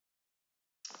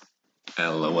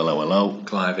Hello.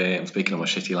 Clive here. I'm speaking on my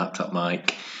shitty laptop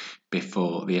mic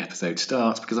before the episode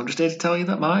starts because I'm just here to tell you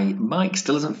that my mic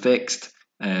still isn't fixed.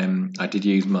 I did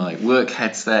use my work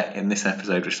headset in this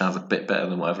episode, which sounds a bit better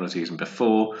than whatever I was using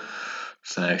before.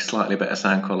 So slightly better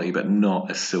sound quality, but not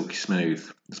as silky smooth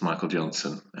as Michael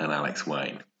Johnson and Alex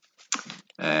Wayne.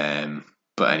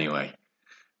 But anyway,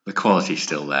 the quality's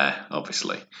still there,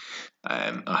 obviously.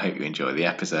 I hope you enjoy the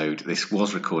episode. This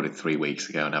was recorded 3 weeks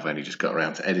ago and I've only just got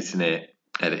around to editing it.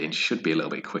 Editing should be a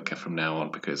little bit quicker from now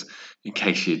on because, in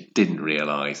case you didn't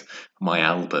realise, my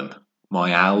album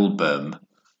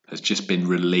has just been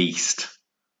released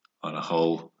on a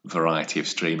whole variety of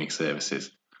streaming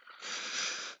services.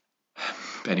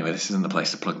 But anyway, this isn't the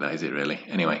place to plug that, is it really?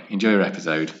 Anyway, enjoy your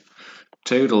episode.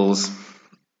 Toodles.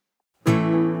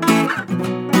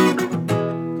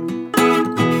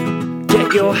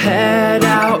 Get your head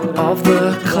out of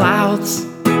the clouds.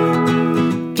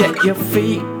 Get your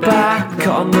feet back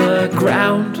on the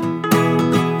ground.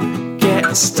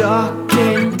 Get stuck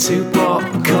into pop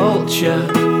culture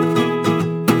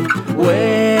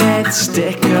with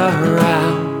Stick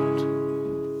Around.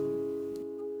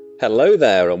 Hello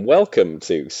there and welcome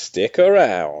to Stick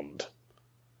Around,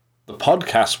 the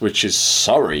podcast which is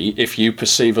sorry if you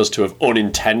perceive us to have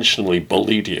unintentionally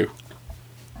bullied you.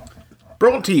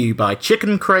 Brought to you by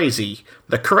Chicken Crazy,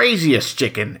 the craziest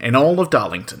chicken in all of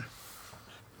Darlington.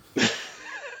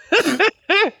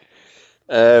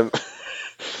 To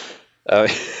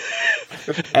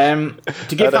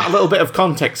give that a little bit of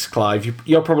context, Clive,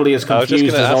 you're probably as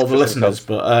confused as all the listeners,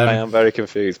 but I am very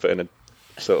confused, but in a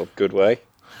sort of good way.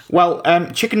 Well,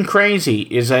 Chicken Crazy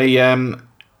is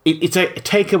it's a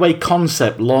takeaway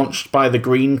concept launched by the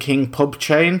Green King pub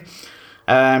chain.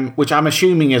 Which I'm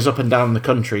assuming is up and down the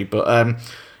country, but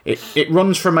it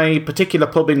runs from a particular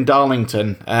pub in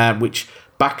Darlington, which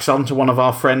backs onto one of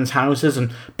our friends' houses,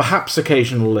 and perhaps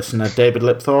occasional listener, David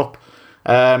Lipthorpe.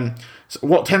 So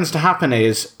what tends to happen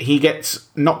is he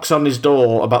knocks on his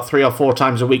door about 3 or 4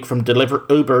 times a week from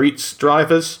Uber Eats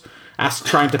drivers,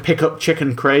 trying to pick up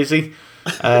Chicken Crazy.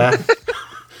 At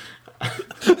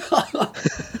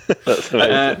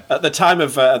the time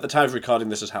of recording,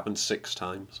 this has happened 6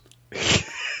 times.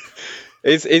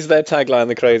 Is their tagline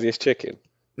the craziest chicken?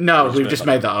 No, we've just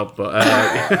made that up.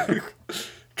 But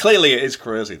clearly, it is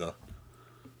crazy though.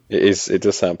 It is. It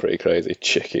does sound pretty crazy.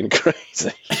 Chicken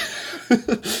Crazy.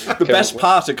 The best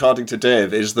part, according to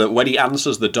Dave, is that when he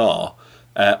answers the door,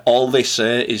 all they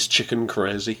say is "Chicken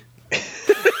Crazy."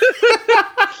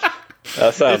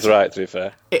 That sounds right. To be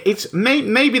fair, it's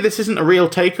maybe this isn't a real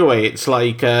takeaway. It's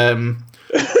like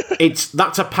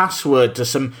that's a password to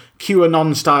some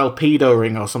QAnon style pedo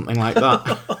ring or something like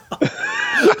that.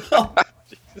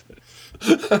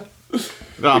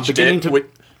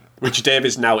 Which Dave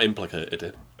is now implicated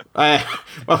in.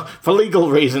 Well, for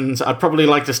legal reasons, I'd probably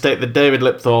like to state that David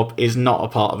Lipthorpe is not a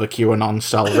part of a QAnon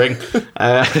style ring.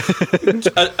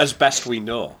 As best we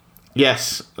know.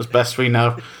 Yes, as best we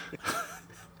know.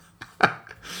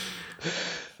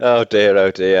 Oh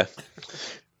dear.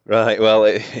 Right, well,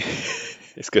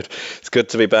 it's good. It's good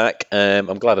to be back.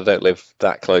 I'm glad I don't live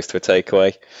that close to a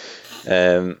takeaway,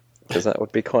 because that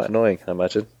would be quite annoying, I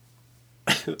imagine.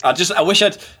 I wish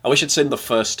I'd seen the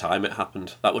first time it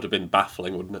happened. That would have been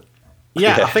baffling, wouldn't it?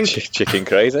 Yeah, I think Chicken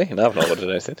Crazy, and I've not ordered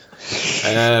anything.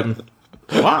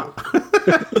 What?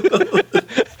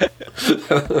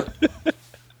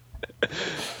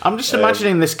 I'm just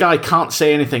imagining this guy can't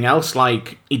say anything else.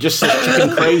 Like he just says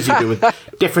 "Chicken Crazy" with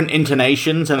different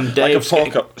intonations, and Dave's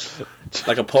like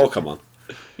a Pokemon.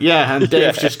 Yeah, and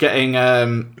Dave's just getting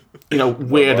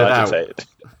weirded out.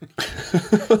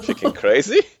 Chicken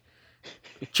Crazy.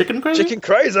 Chicken Crazy. Chicken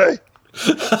Crazy.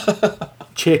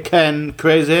 Chicken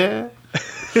Crazy.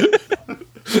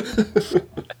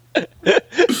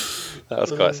 That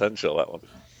was quite essential, that one.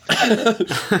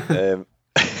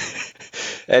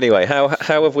 Anyway, how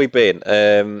have we been?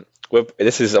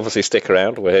 This is obviously Stick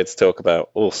Around. We're here to talk about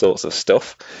all sorts of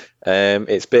stuff.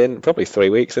 It's been probably 3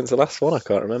 weeks since the last one. I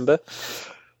can't remember.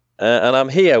 And I'm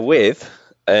here with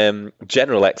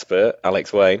general expert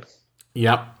Alex Wayne.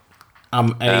 Yep.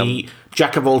 I'm a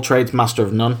jack of all trades, master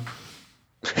of none.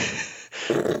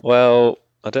 Well,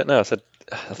 I don't know. I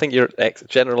think you're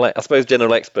general. I suppose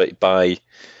general expert by.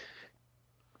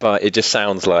 But it just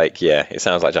sounds like, it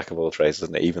sounds like jack of all trades,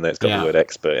 doesn't it? Even though it's got the word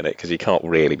expert in it, because you can't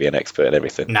really be an expert in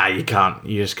everything. No, you can't.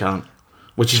 You just can't.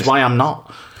 Which is why I'm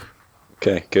not.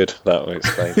 Okay, good. That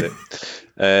explains it.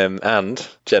 And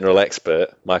general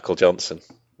expert Michael Johnson.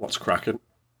 What's cracking?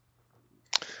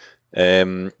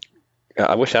 I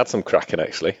wish I had some cracking,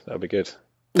 actually. That'd be good.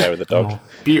 Hair of the dog. Oh,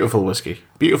 beautiful whiskey.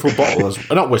 Beautiful bottle as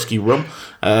not whiskey, rum.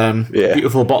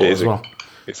 Beautiful bottle as well.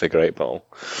 It's a great bottle.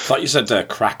 I thought you said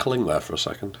crackling there for a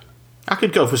second. I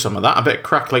could go for some of that. A bit of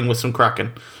crackling with some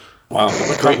cracking. Wow,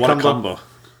 Great what a combo. combo.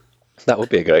 That would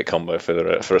be a great combo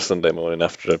for a Sunday morning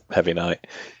after a heavy night.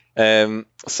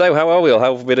 So how are we all?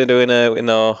 How have we been doing in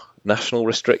our national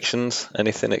restrictions?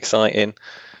 Anything exciting?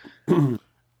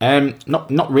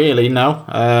 Not really, no.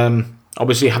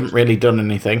 Obviously, haven't really done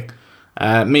anything.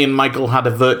 Me and Michael had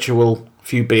a virtual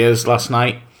few beers last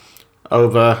night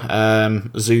over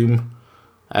Zoom.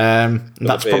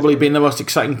 That's probably been the most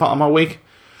exciting part of my week.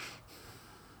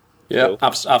 Yeah,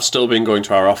 I've still been going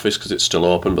to our office because it's still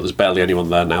open, but there's barely anyone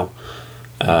there now.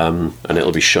 And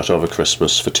it'll be shut over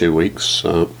Christmas for 2 weeks.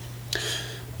 So,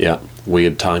 yeah,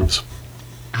 weird times.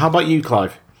 How about you,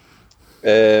 Clive?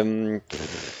 Little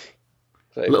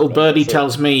Birdie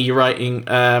tells me you're writing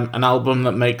an album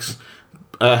that makes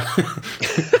Bob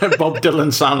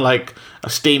Dylan sound like a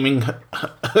steaming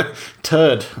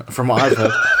turd, from what I've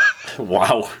heard.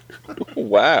 Wow.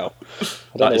 Wow.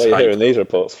 I don't know where you're hearing these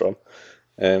reports from.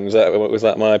 Was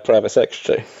that my private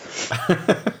secretary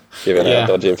giving out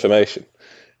dodgy information?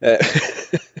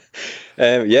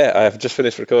 I've just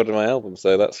finished recording my album,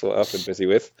 so that's what I've been busy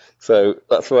with. So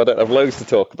that's why I don't have loads to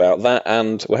talk about. That,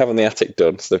 and we're having the attic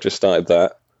done, so they've just started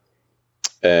that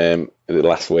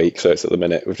last week, so it's at the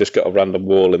minute. We've just got a random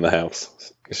wall in the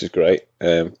house, which is great.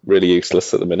 Really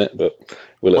useless at the minute, but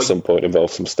will at some point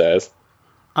involve some stairs.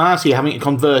 So you're having it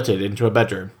converted into a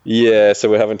bedroom? Yeah, so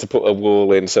we're having to put a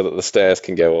wall in so that the stairs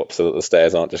can go up, so that the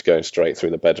stairs aren't just going straight through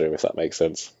the bedroom, if that makes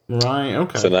sense. Right,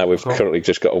 okay. So now we've currently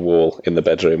just got a wall in the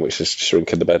bedroom, which has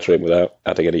shrunken the bedroom without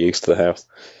adding any use to the house.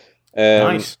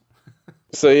 Nice.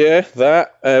 So yeah,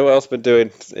 that. What else been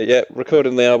doing? Yeah,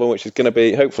 recording the album, which is going to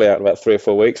be hopefully out in about 3 or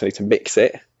 4 weeks. I need to mix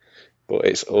it, but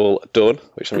it's all done,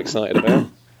 which I'm excited about.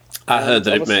 I heard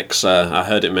that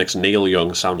it makes Neil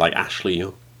Young sound like Ashley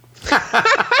Young.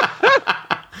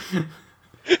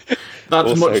 That's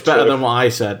Also much better true. than what I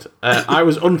said. I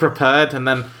was unprepared, and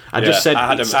then I just said...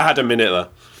 I had a minute there.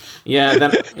 Yeah,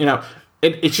 then,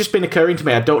 it's just been occurring to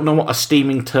me, I don't know what a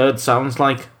steaming turd sounds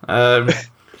like.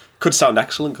 Could sound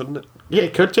excellent, couldn't it? Yeah,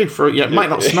 it could do. It might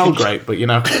not smell great, but,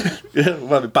 Yeah,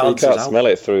 well, it You balances can't out. smell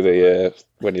it through the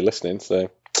when you're listening, so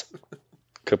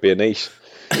could be a niche.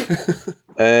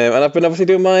 And I've been obviously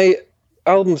doing my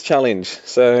albums challenge,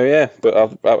 so yeah, but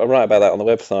I'll write about that on the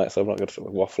website, so I'm not going to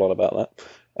waffle on about that.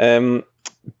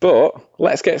 But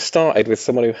let's get started with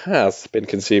someone who has been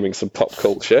consuming some pop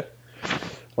culture.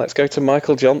 Let's go to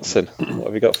Michael Johnson. What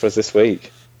have you got for us this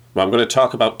week? Well, I'm going to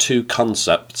talk about 2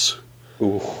 concepts.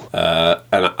 Ooh. And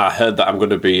I heard that I'm going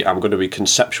to be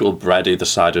conceptual bread either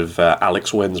side of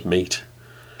Alex Wynn's meat.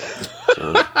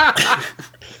 So. I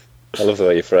love the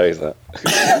way you phrase that.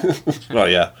 Well,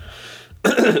 yeah.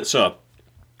 So,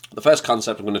 the first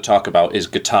concept I'm going to talk about is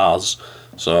guitars.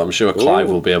 So I'm sure Clive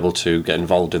will be able to get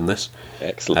involved in this.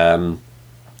 Excellent.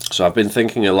 So I've been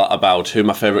thinking a lot about who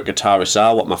my favourite guitarists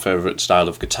are, what my favourite style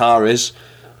of guitar is,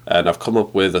 and I've come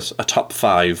up with a top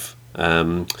 5,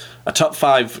 personal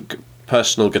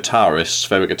guitarists,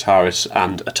 favourite guitarists,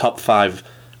 and a top 5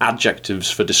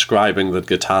 adjectives for describing the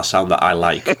guitar sound that I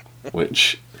like,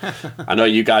 which I know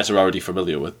you guys are already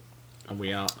familiar with. And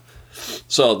we are.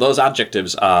 So those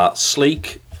adjectives are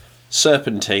sleek,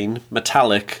 serpentine,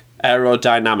 metallic,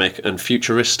 aerodynamic, and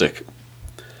futuristic.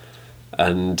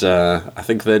 And I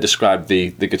think they describe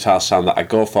the guitar sound that I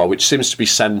go for, which seems to be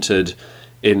centred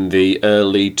in the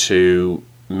early to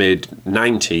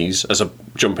mid-90s as a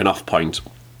jumping-off point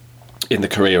in the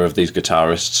career of these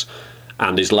guitarists,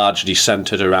 and is largely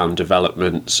centred around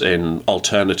developments in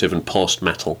alternative and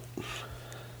post-metal.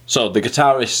 So the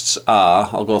guitarists are,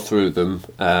 I'll go through them,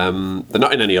 they're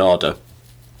not in any order.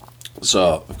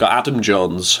 So I've got Adam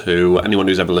Jones, who anyone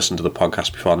who's ever listened to the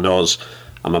podcast before knows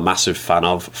I'm a massive fan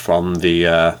of, from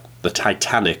the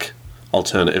Titanic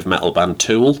alternative metal band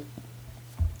Tool.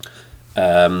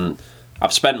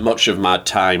 I've spent much of my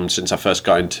time since I first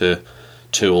got into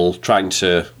Tool trying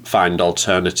to find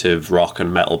alternative rock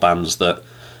and metal bands that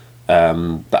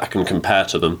I can compare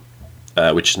to them,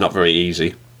 which is not very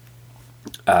easy.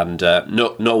 And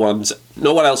no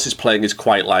one else's playing is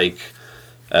quite like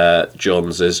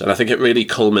Jones's, and I think it really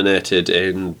culminated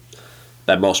in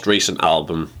their most recent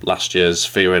album, last year's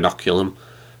Fear Inoculum.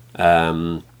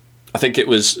 I think it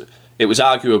was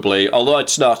arguably, although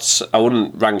it's not, I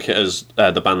wouldn't rank it as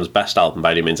the band's best album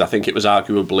by any means. I think it was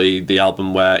arguably the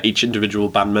album where each individual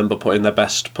band member put in their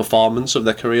best performance of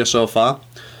their career so far,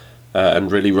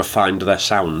 and really refined their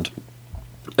sound.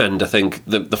 And I think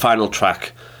the final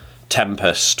track,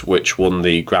 Tempest, which won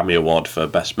the Grammy Award for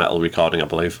Best Metal Recording, I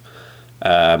believe,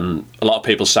 A lot of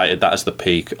people cited that as the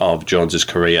peak of Jones's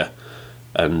career,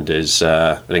 and is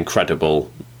an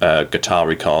incredible guitar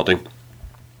recording.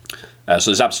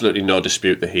 So there's absolutely no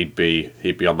dispute that he'd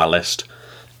be on my list.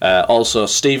 Also,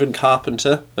 Stephen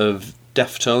Carpenter of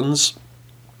Deftones,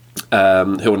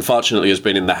 who unfortunately has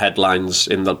been in the headlines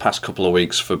in the past couple of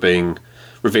weeks for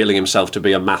revealing himself to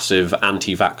be a massive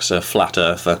anti-vaxxer, flat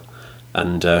earther,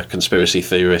 and conspiracy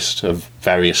theorist of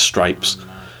various stripes.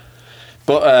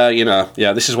 But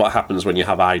this is what happens when you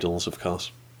have idols, of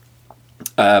course.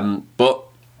 But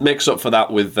makes up for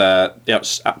that with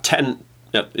 10.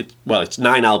 It's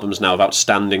 9 albums now of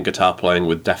outstanding guitar playing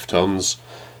with Deftones,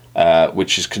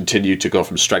 which has continued to go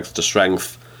from strength to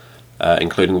strength,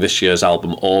 including this year's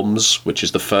album Ohms, which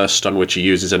is the first on which he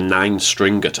uses a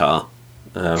 9-string guitar,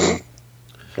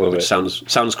 which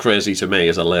sounds crazy to me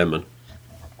as a layman.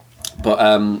 But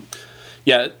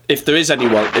if there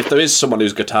is someone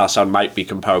whose guitar sound might be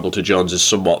comparable to Jones's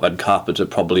somewhat, then Carpenter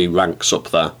probably ranks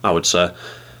up there, I would say.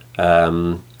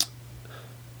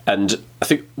 And I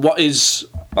think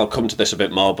I'll come to this a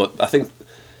bit more, but I think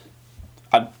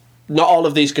not all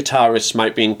of these guitarists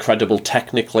might be incredible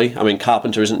technically. I mean,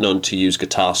 Carpenter isn't known to use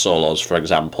guitar solos, for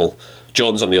example.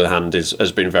 Jones, on the other hand,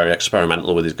 has been very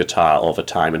experimental with his guitar over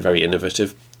time and very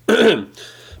innovative.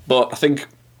 But I think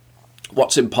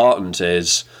what's important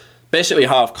is basically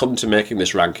how I've come to making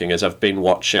this ranking is I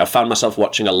found myself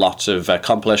watching a lot of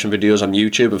compilation videos on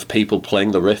YouTube of people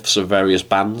playing the riffs of various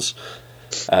bands,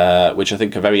 which I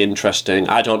think are very interesting.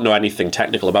 I don't know anything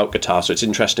technical about guitar, so it's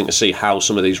interesting to see how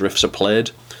some of these riffs are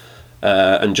played,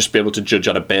 and just be able to judge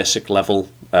on a basic level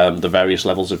the various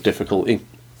levels of difficulty.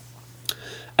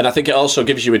 And I think it also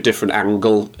gives you a different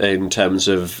angle in terms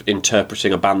of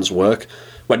interpreting a band's work.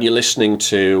 When you're listening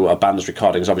to a band's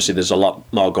recordings, obviously there's a lot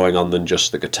more going on than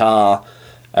just the guitar.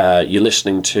 You're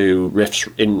listening to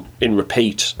riffs in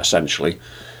repeat, essentially.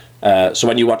 So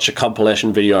when you watch a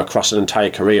compilation video across an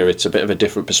entire career, it's a bit of a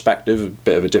different perspective, a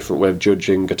bit of a different way of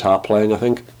judging guitar playing, I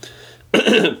think.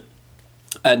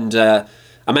 And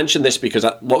I mentioned this because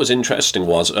what was interesting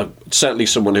was certainly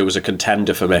someone who was a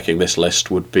contender for making this list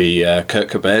would be Kurt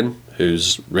Cobain,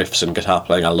 whose riffs and guitar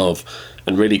playing I love.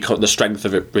 And really, the strength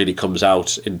of it really comes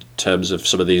out in terms of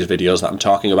some of these videos that I'm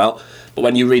talking about. But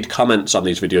when you read comments on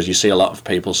these videos, you see a lot of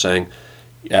people saying,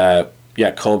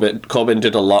 Cobain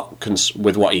did a lot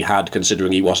with what he had,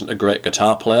 considering he wasn't a great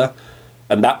guitar player.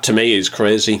 And that, to me, is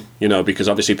crazy, because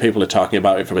obviously people are talking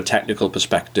about it from a technical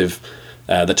perspective.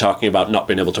 They're talking about not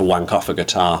being able to wank off a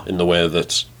guitar in the way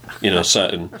that,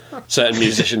 certain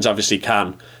musicians obviously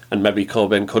can, and maybe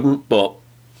Cobain couldn't, but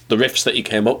the riffs that he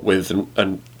came up with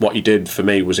and what he did for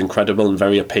me was incredible and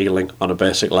very appealing on a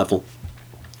basic level.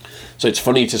 So it's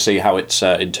funny to see how it's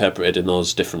interpreted in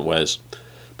those different ways.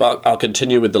 But I'll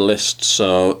continue with the list.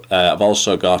 So I've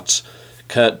also got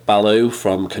Kurt Ballou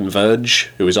from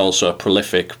Converge, who is also a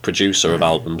prolific producer of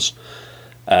albums.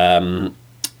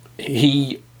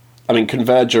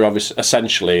 Converge are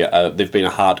essentially, they've been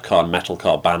a hardcore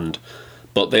metalcore band,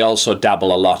 but they also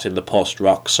dabble a lot in the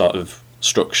post-rock sort of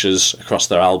structures across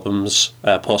their albums,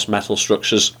 post-metal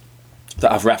structures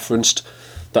that I've referenced,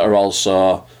 that are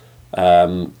also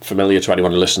familiar to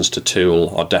anyone who listens to Tool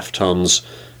or Deftones,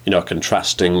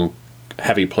 contrasting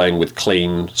heavy playing with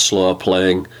clean, slow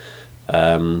playing,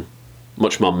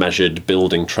 much more measured,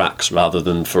 building tracks rather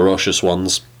than ferocious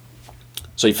ones.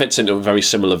 So he fits into a very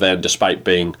similar vein, despite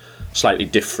being slightly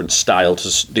different style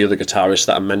to the other guitarists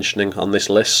that I'm mentioning on this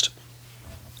list.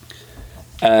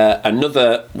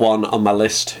 Another one on my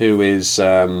list who is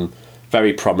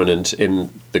very prominent in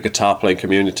the guitar playing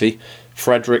community,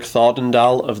 Fredrik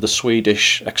Thordendal of the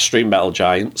Swedish extreme metal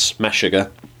giants, Meshuggah.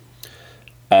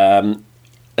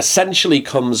 Essentially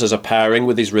comes as a pairing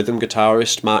with his rhythm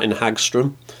guitarist, Martin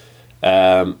Hagstrom,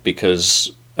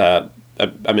 because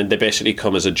they basically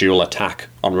come as a dual attack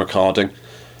on recording.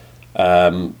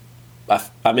 This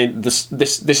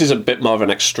is a bit more of an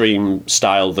extreme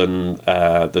style than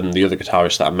the other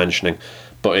guitarists that I'm mentioning,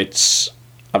 but it's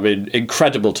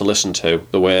incredible to listen to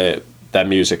the way their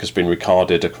music has been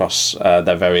recorded across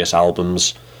their various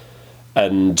albums.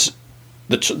 And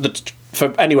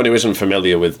for anyone who isn't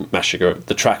familiar with Meshuggah,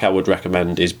 the track I would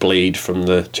recommend is Bleed from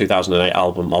the 2008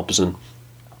 album Obscene,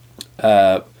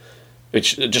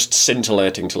 which is just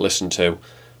scintillating to listen to.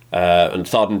 And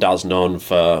Thordendal's known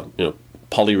for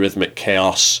polyrhythmic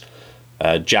chaos,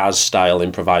 jazz-style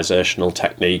improvisational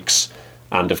techniques,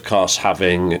 and of course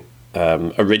having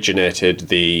originated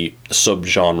the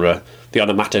subgenre, the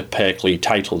onomatopoeically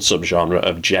titled subgenre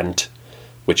of djent,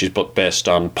 which is but based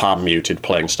on palm-muted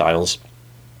playing styles.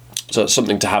 So it's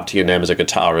something to have to your name as a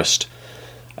guitarist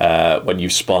when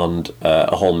you've spawned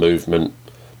a whole movement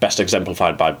best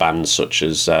exemplified by bands such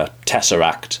as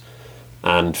Tesseract,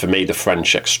 and for me the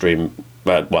French extreme,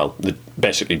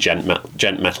 basically gent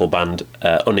metal band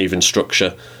Uneven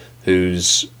Structure,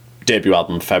 whose debut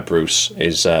album Februce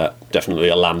is definitely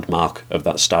a landmark of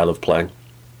that style of playing.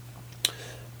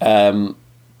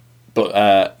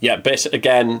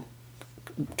 Again,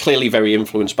 clearly very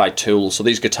influenced by Tool. So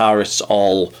these guitarists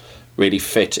all really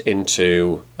fit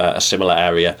into a similar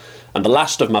area. And the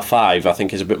last of my 5, I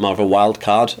think, is a bit more of a wild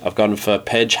card. I've gone for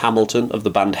Page Hamilton of the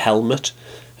band Helmet,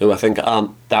 who I think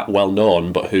aren't that well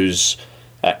known, but whose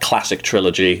classic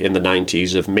trilogy in the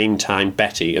 90s of Meantime,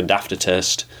 Betty and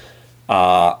Aftertaste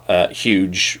are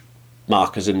huge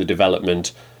markers in the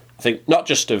development, I think, not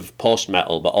just of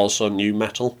post-metal, but also new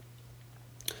metal.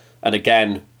 And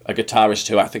again, a guitarist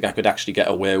who I think I could actually get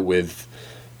away with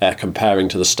comparing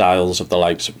to the styles of the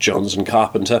likes of Jones and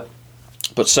Carpenter,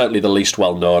 but certainly the least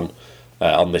well-known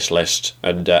on this list.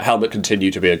 And Helmet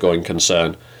continue to be a going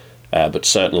concern, but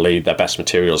certainly their best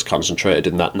material is concentrated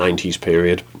in that 90s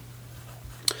period.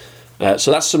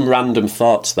 So that's some random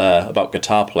thoughts there about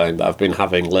guitar playing that I've been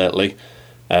having lately.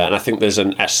 And I think there's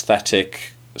an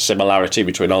aesthetic similarity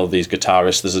between all of these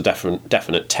guitarists. There's a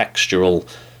definite textural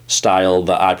style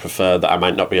that I prefer that I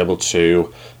might not be able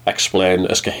to explain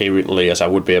as coherently as I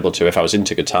would be able to if I was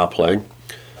into guitar playing.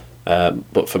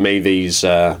 But for me, these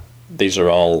are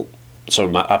all some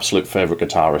of my absolute favourite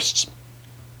guitarists.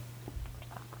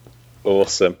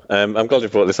 Awesome. I'm glad you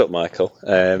brought this up, Michael.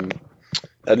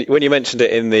 And when you mentioned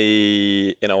it in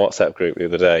our WhatsApp group the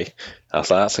other day, I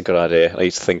was like, that's a good idea. I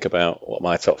need to think about what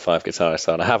my top 5 guitarists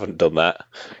are. And I haven't done that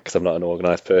because I'm not an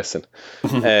organised person,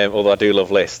 although I do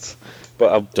love lists.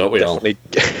 But I'm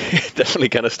definitely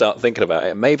going to start thinking about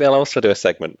it. Maybe I'll also do a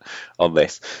segment on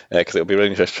this because it'll be really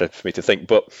interesting for me to think.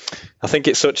 But I think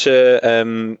it's such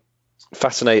a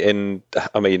fascinating...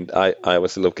 I mean, I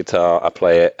obviously love guitar. I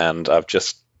play it, and I've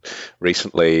just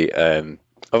recently...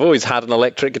 I've always had an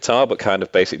electric guitar, but kind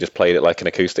of basically just played it like an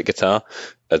acoustic guitar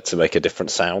to make a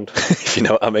different sound, if you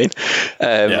know what I mean.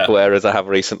 Whereas I have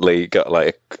recently got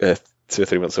like 2 or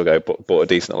 3 months ago, bought a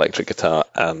decent electric guitar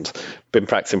and been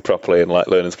practicing properly and like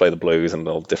learning to play the blues and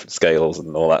all different scales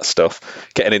and all that stuff,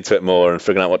 getting into it more and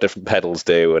figuring out what different pedals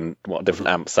do and what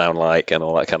different amps sound like and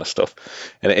all that kind of stuff.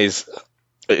 And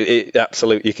it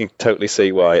absolutely, you can totally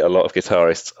see why a lot of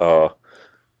guitarists are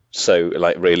so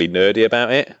like really nerdy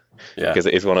about it. Yeah. Because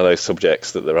it is one of those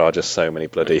subjects that there are just so many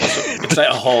bloody... It's like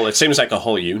it seems like a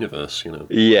whole universe, you know.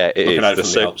 Yeah, it looking is. At it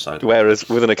from the outside. Whereas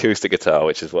with an acoustic guitar,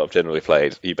 which is what I've generally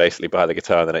played, you basically buy the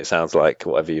guitar and then it sounds like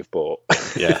whatever you've bought.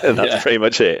 Yeah. And that's pretty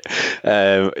much it.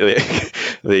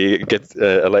 The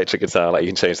electric guitar, like you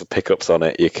can change the pickups on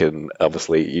it. You can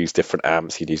obviously use different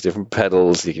amps. You can use different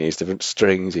pedals. You can use different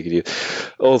strings. You can use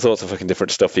all sorts of fucking different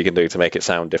stuff you can do to make it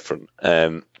sound different.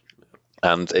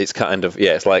 And it's kind of,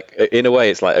 it's like, in a way,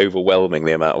 it's like overwhelming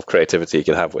the amount of creativity you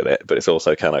can have with it, but it's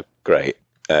also kind of great.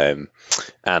 And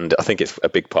I think it's a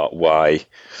big part why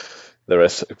there are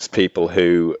people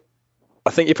who, I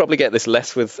think you probably get this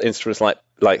less with instruments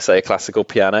like say, a classical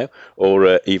piano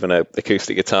or even an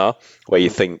acoustic guitar, where you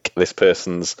think this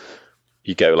person's,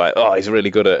 you go like, oh, he's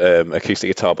really good at acoustic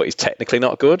guitar, but he's technically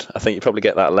not good. I think you probably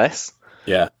get that less.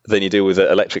 Yeah. Than you do with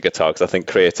an electric guitar, because I think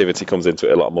creativity comes into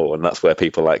it a lot more, and that's where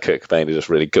people like Kurt Cobain are just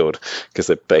really good, because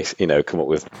they come up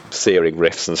with searing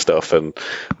riffs and stuff and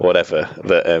whatever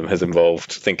that has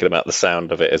involved thinking about the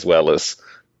sound of it as well as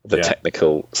the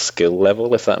technical skill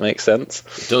level, if that makes sense.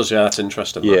 It does, yeah. That's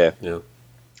interesting. Yeah. Yeah.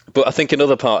 But I think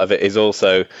another part of it is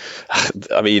also,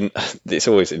 I mean, it's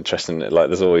always interesting. Like,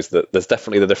 there's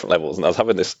definitely the different levels. And I was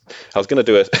going to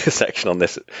do a section on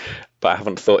this, but I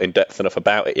haven't thought in depth enough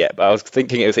about it yet. But I was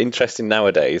thinking it was interesting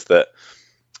nowadays that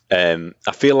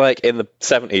I feel like in the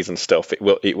 70s and stuff,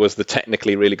 it was the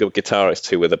technically really good guitarists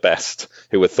who were the best,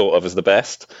 who were thought of as the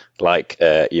best, like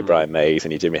your Brian Mays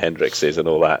and your Jimi Hendrixes and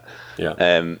all that.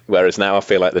 Yeah. Whereas now I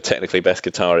feel like the technically best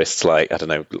guitarists, like, I don't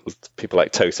know, people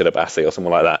like Tosin Abasi or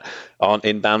someone like that, aren't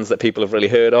in bands that people have really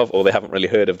heard of, or they haven't really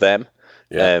heard of them.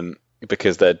 Yeah.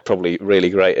 Because they're probably really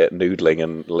great at noodling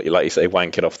and, like you say,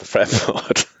 wanking off the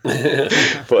fretboard.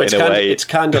 But in a way, it's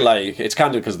kind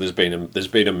of because there's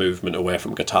been a movement away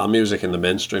from guitar music in the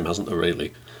mainstream, hasn't there?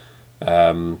 Really.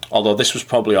 Although this was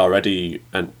probably already,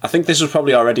 and I think this was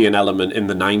probably already an element in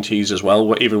the 90s as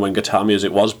well, even when guitar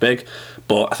music was big.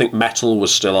 But I think metal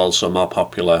was still also more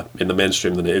popular in the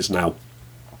mainstream than it is now,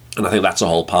 and I think that's a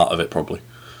whole part of it, probably.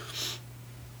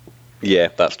 Yeah,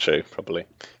 that's true, probably.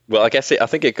 Well, I guess I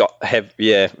think it got heavy.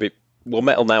 Yeah,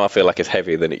 metal now I feel like is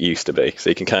heavier than it used to be. So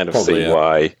you can kind of see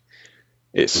why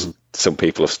it's some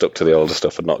people have stuck to the older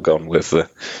stuff and not gone with the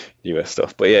newer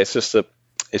stuff. But yeah,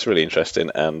 it's really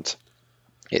interesting, and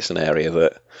it's an area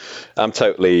that I'm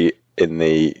totally in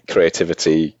the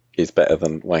creativity is better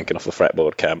than wanking off the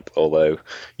fretboard camp, although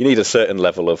you need a certain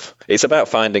level of, it's about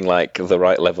finding like the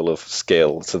right level of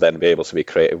skill to then be able to be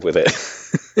creative with it.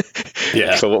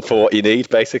 Yeah. for what you need,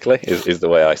 basically, is the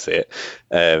way I see it.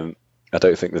 I've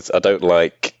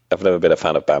never been a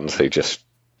fan of bands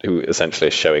who essentially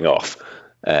are showing off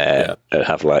and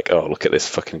have like, oh, look at this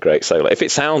fucking great solo. If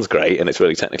it sounds great and it's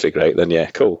really technically great, then yeah,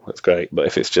 cool, that's great. But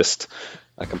if it's just,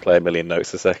 I can play a million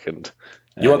notes a second.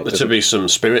 You want there to be some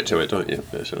spirit to it, don't you,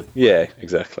 basically? Yeah,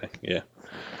 exactly. Yeah.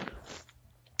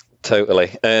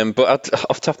 Totally. But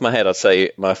off the top of my head, I'd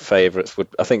say my favourites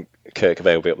I think Kurt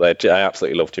Cobain would be up there. I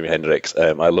absolutely love Jimi Hendrix.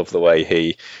 I love the way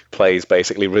he plays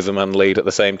basically rhythm and lead at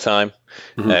the same time,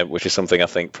 which is something I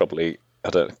think probably, I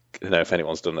don't know if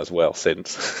anyone's done as well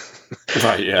since.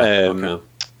 Right, yeah. Okay.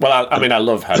 Well, I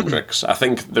love Hendrix. I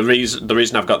think the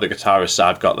reason I've got the guitarists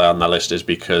I've got there on the list is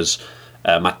because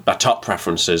my top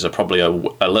preferences are probably a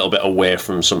little bit away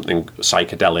from something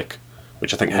psychedelic,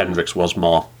 which I think Hendrix was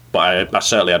more. But I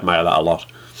certainly admire that a lot.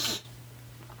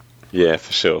 Yeah,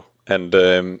 for sure. And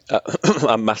I'm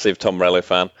a massive Tom Morello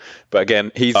fan. But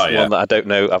again, he's one that I don't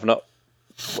know.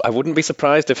 I wouldn't be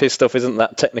surprised if his stuff isn't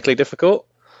that technically difficult.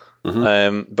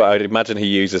 But I'd imagine he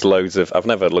uses loads of, I've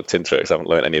never looked into it because I haven't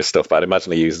learned any of his stuff, but I'd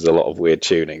imagine he uses a lot of weird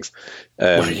tunings.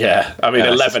 Yeah, I mean,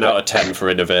 11 out of 10 for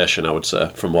innovation, I would say,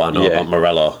 from what I know about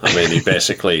Morello. I mean, he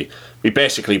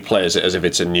basically plays it as if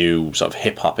it's a new sort of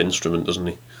hip-hop instrument, doesn't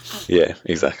he? Yeah,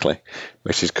 exactly,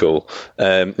 which is cool.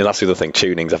 And that's the other thing,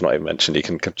 tunings I've not even mentioned. You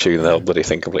can tune the whole bloody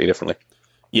thing completely differently.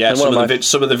 Yeah, some of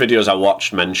the videos I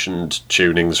watched mentioned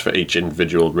tunings for each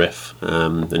individual riff,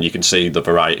 and you can see the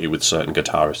variety with certain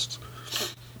guitarists.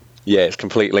 Yeah, it's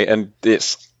completely, and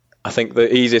I think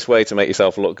the easiest way to make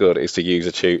yourself look good is to use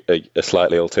a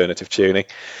slightly alternative tuning.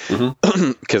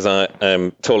 Because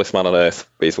Tallest Man on Earth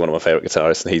is one of my favourite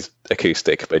guitarists, and he's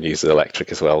acoustic but uses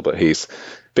electric as well. But he's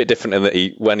a bit different in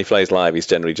that when he plays live, he's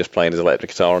generally just playing his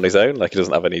electric guitar on his own. Like, he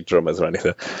doesn't have any drummers or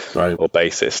anything, right, or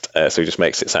bassist. So he just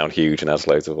makes it sound huge and has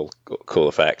loads of cool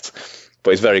effects.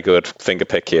 But he's very good finger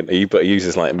picking. But he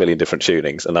uses like a million different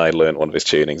tunings, and I learned one of his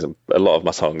tunings, and a lot of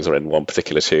my songs are in one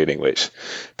particular tuning, which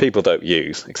people don't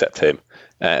use except him.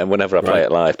 And whenever I play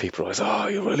it live, people are always, "Oh,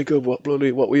 you're really good. What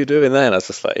were you doing then?" I was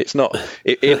just like, it's not.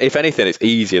 If anything, it's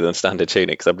easier than standard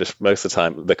tuning because most of the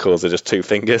time the chords are just two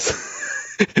fingers.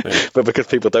 But because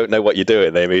people don't know what you're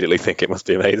doing, they immediately think it must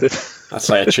be amazing. That's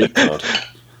like a cheat code.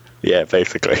 Yeah,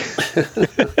 basically.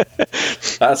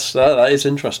 That is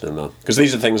interesting, though, because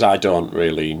these are things I don't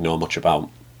really know much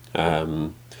about.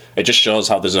 It just shows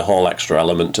how there's a whole extra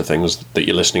element to things that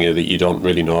you're listening to that you don't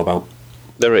really know about.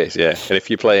 There is, yeah.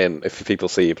 And if people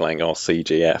see you playing all C,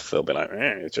 G, F, they'll be like,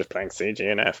 it's just playing C, G,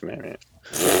 and F.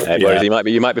 Whereas you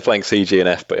might be playing C, G, and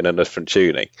F, but in a different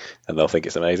tuning, and they'll think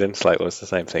it's amazing. It's like, well, it's the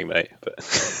same thing, mate. But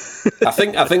I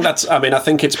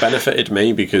think it's benefited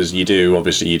me because you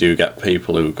do get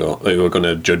people who are going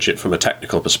to judge it from a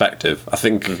technical perspective. I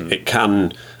think it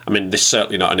can. I mean, this is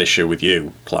certainly not an issue with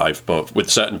you, Clive, but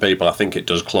with certain people, I think it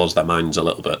does close their minds a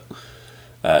little bit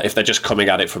if they're just coming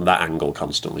at it from that angle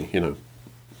constantly, you know.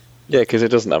 Yeah, because it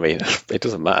doesn't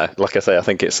matter. Like I say, I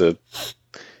think it's a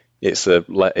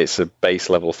base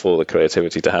level for the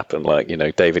creativity to happen. Like, you know,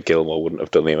 David Gilmour wouldn't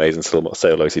have done the amazing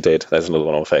solos he did. There's another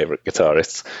one of my favourite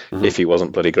guitarists. If he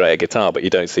wasn't bloody great at guitar, but you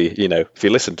don't see, you know, if you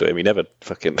listen to him, he never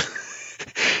fucking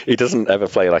he doesn't ever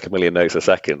play like a million notes a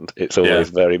second. It's always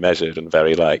very measured and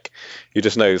very like, he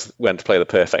just knows when to play the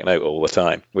perfect note all the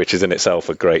time, which is in itself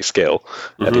a great skill.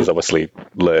 And he's obviously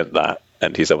learnt that.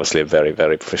 And he's obviously a very,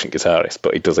 very proficient guitarist,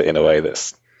 but he does it in a way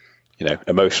that's, you know,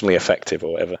 emotionally effective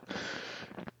or whatever.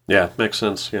 Yeah, makes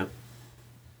sense, yeah.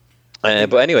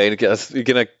 But anyway, you're going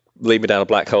to lead me down a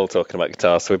black hole talking about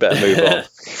guitars, so we better move on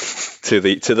to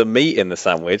the meat in the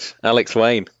sandwich. Alex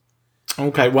Wayne.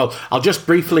 Okay, well, I'll just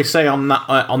briefly say on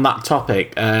that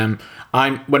topic,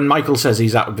 when Michael says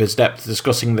he's out of his depth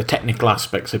discussing the technical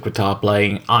aspects of guitar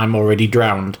playing, I'm already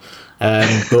drowned.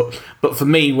 But for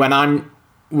me, when I'm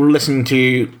listening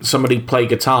to somebody play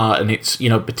guitar and it's, you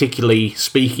know, particularly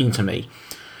speaking to me,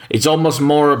 it's almost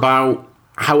more about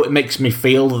how it makes me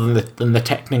feel than the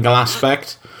technical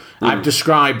aspect. I've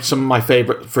described some of my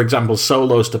favourite, for example,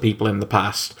 solos to people in the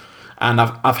past, and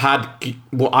I've had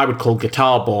what I would call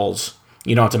guitar balls.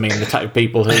 You know what I mean? The type of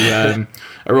people who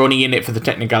are only in it for the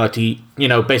technicality, you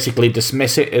know, basically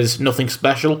dismiss it as nothing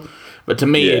special. But to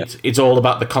me, it's all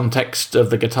about the context of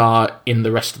the guitar in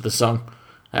the rest of the song.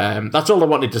 That's all I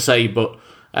wanted to say, but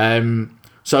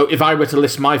so if I were to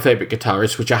list my favourite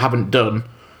guitarists, which I haven't done,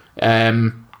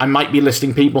 I might be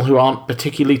listing people who aren't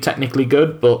particularly technically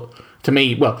good, but To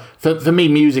me, well, for me,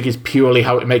 music is purely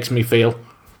how it makes me feel,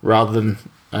 rather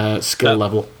than skill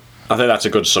level. I think that's a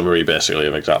good summary, basically,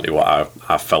 of exactly what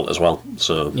I've felt as well.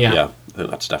 So yeah, I think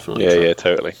that's definitely true. Yeah,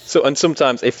 totally. So, and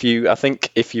sometimes if you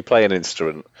play an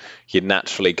instrument, you're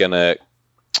naturally gonna.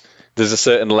 There's a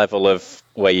certain level of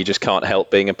where you just can't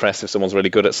help being impressed if someone's really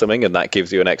good at something, and that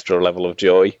gives you an extra level of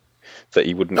joy that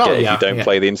you wouldn't get if you don't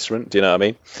play the instrument. Do you know what I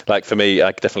mean? Like for me,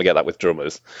 I definitely get that with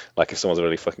drummers. Like if someone's a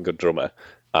really fucking good drummer,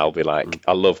 I'll be like,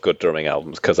 I love good drumming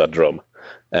albums because I drum.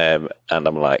 And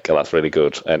I'm like, oh, that's really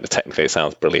good. And technically it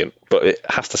sounds brilliant, but it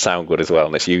has to sound good as well.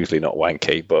 And it's usually not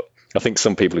wanky, but I think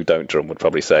some people who don't drum would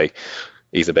probably say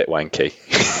he's a bit wanky.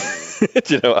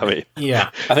 Do you know what I mean? Yeah.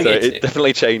 I think so it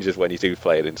definitely changes when you do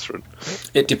play an instrument.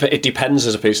 It depends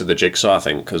as a piece of the jigsaw, I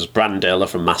think, because Brandaler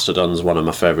from Mastodon's one of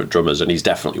my favourite drummers, and he's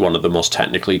definitely one of the most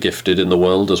technically gifted in the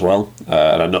world as well.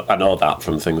 And I know that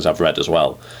from things I've read as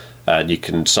well. And you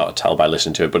can sort of tell by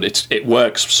listening to it, but it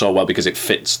works so well because it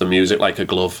fits the music like a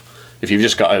glove. If you've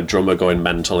just got a drummer going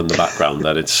mental in the background,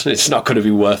 then it's not going to be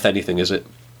worth anything, is it?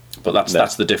 But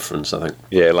that's the difference, I think.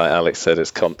 Yeah, like Alex said, it's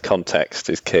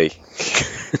context is key.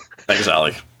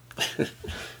 Exactly.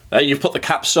 You've put the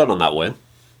capstone on that, Wayne.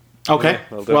 Okay.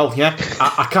 Well, yeah.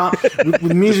 I can't.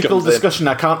 With musical discussion,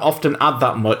 I can't often add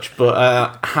that much,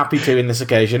 but happy to in this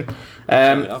occasion.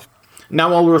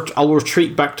 Now I'll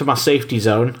retreat back to my safety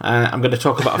zone. I'm going to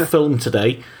talk about a film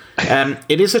today.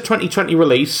 It is a 2020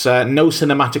 release, no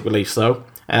cinematic release though.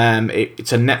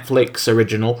 It's a Netflix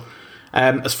original.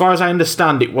 As far as I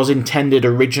understand, it was intended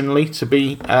originally to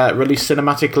be released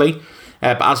cinematically,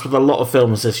 but as with a lot of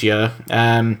films this year,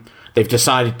 they've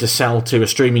decided to sell to a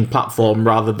streaming platform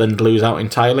rather than lose out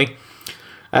entirely.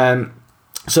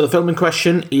 So the film in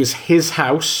question is His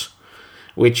House,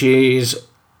 which is,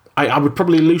 I would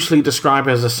probably loosely describe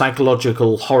it as a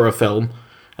psychological horror film.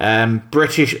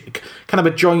 British, kind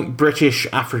of a joint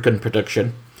British-African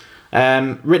production.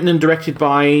 Written and directed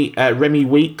by Remy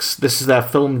Weeks. This is their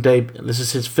film This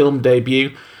is his film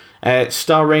debut.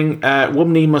 Starring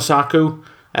Wunmi Mosaku,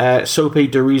 Sophie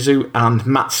Derizu, and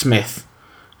Matt Smith.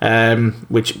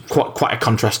 Which quite a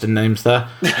contrasting names there.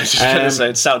 I was just going to say,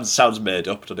 it sounds made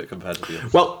up, doesn't it, compared to the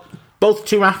others? Well, both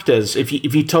two actors. If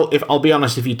I'll be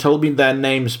honest, if you told me their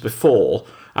names before,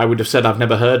 I would have said I've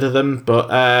never heard of them.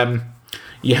 But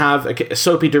you have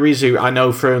Sophie Derizu, I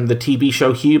know from the TV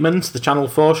show Humans, the Channel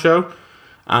 4 show,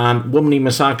 and Wunmi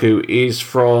Mosaku is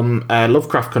from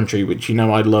Lovecraft Country, which you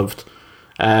know I loved,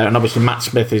 and obviously Matt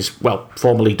Smith is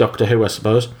formerly Doctor Who, I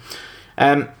suppose.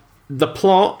 The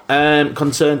plot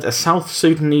concerns a South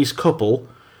Sudanese couple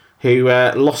who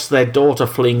lost their daughter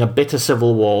fleeing a bitter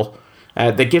civil war.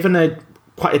 They're given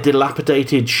quite a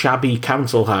dilapidated, shabby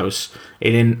council house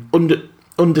in an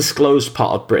undisclosed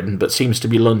part of Britain, but seems to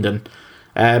be London,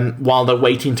 while they're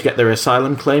waiting to get their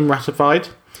asylum claim ratified.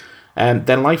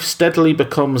 Their life steadily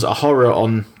becomes a horror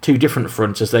on two different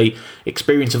fronts as they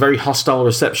experience a very hostile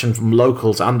reception from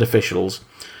locals and officials,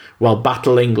 while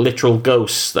battling literal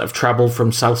ghosts that have travelled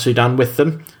from South Sudan with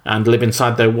them and live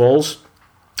inside their walls.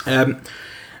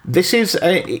 This is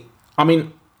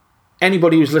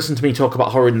anybody who's listened to me talk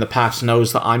about horror in the past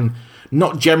knows that I'm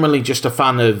not generally just a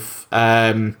fan of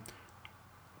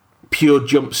pure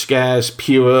jump scares,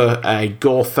 pure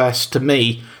gore fest. To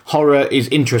me, horror is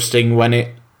interesting when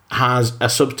it has a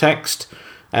subtext,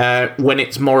 when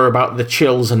it's more about the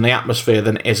chills and the atmosphere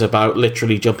than it is about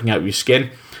literally jumping out of your skin.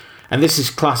 And this is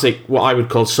classic, what I would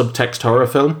call subtext horror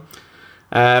film.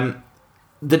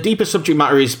 The deeper subject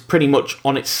matter is pretty much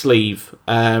on its sleeve.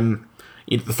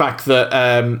 The fact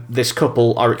that this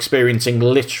couple are experiencing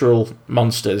literal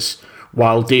monsters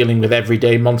while dealing with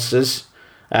everyday monsters.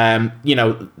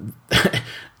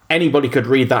 Anybody could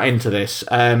read that into this,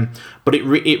 but it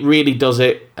really does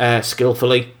it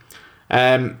skillfully.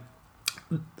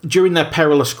 During their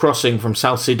perilous crossing from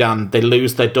South Sudan, they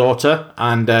lose their daughter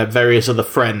and various other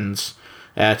friends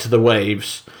to the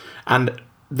waves, and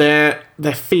their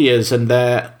fears and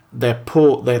their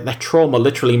trauma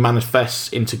literally manifests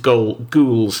into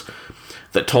ghouls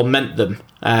that torment them,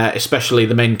 especially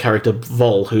the main character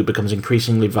Vol, who becomes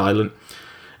increasingly violent.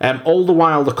 All the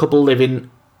while, the couple live in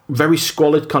very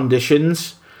squalid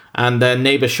conditions, and their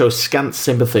neighbours show scant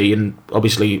sympathy and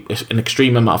obviously an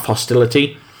extreme amount of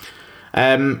hostility.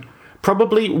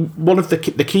 Probably one of the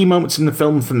key moments in the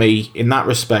film for me in that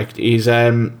respect is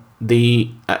the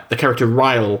character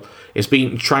Ryle is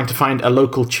trying to find a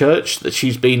local church that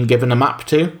she's been given a map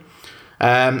to,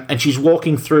 and she's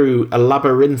walking through a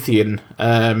labyrinthian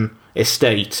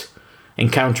estate,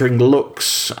 encountering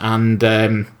looks and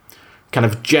kind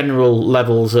of general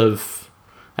levels of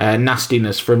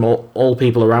nastiness from all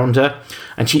people around her,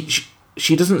 and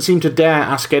she doesn't seem to dare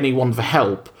ask anyone for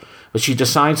help, but she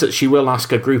decides that she will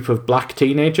ask a group of black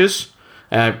teenagers,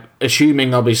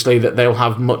 assuming obviously that they'll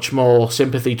have much more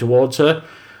sympathy towards her.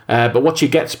 But what she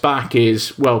gets back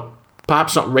is, well,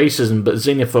 perhaps not racism, but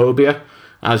xenophobia,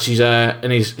 as she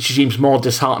seems more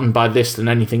disheartened by this than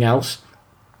anything else.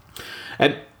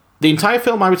 And the entire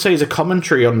film, I would say, is a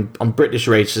commentary on British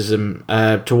racism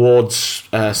towards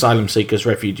asylum seekers,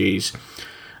 refugees.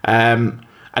 And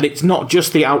it's not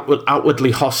just the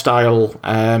outwardly hostile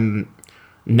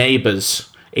neighbours.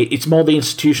 It's more the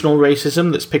institutional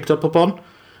racism that's picked up upon.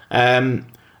 The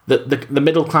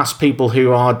middle-class people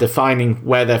who are defining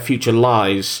where their future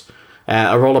lies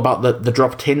are all about the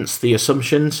dropped hints, the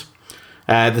assumptions.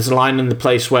 There's a line in the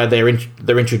place where they're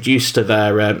introduced to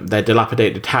their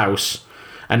dilapidated house,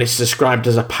 and it's described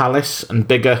as a palace and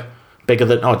bigger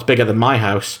than my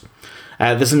house.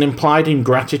 There's an implied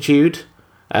ingratitude,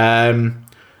 and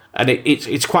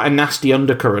it's quite a nasty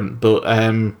undercurrent, but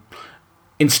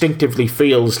instinctively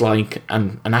feels like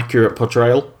an accurate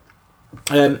portrayal.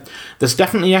 There's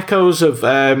definitely echoes of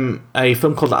a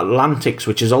film called Atlantics,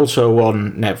 which is also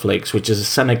on Netflix, which is a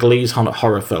Senegalese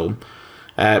horror film,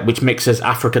 which mixes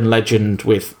African legend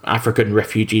with African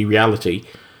refugee reality.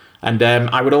 And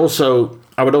I would also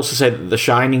say that The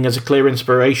Shining is a clear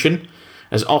inspiration,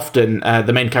 as often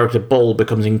the main character Bull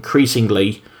becomes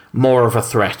increasingly more of a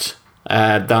threat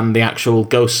than the actual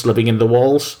ghosts living in the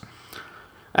walls.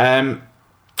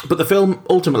 But the film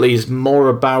ultimately is more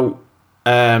about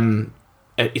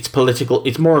its political.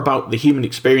 It's more about the human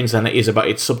experience than it is about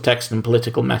its subtext and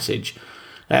political message.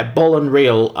 Bull and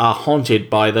Reel are haunted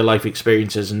by their life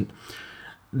experiences, and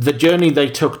the journey they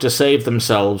took to save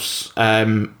themselves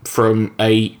from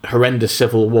a horrendous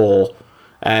civil war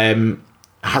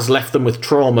has left them with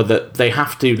trauma that they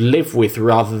have to live with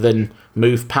rather than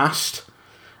move past.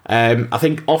 I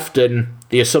think often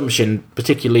the assumption,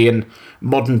 particularly in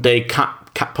modern day cat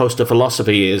poster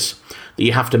philosophy, is that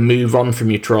you have to move on from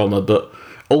your trauma, but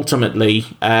ultimately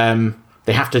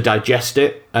they have to digest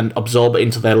it and absorb it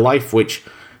into their life, which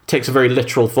takes a very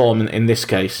literal form in this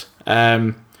case.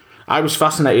 I was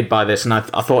fascinated by this, and I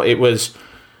thought it was,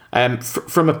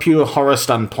 from a pure horror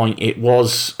standpoint, it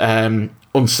was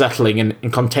unsettling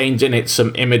and contains in it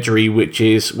some imagery which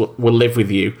will live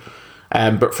with you.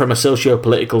 But from a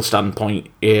socio-political standpoint,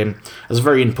 it's a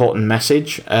very important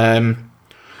message.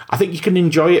 I think you can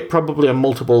enjoy it probably on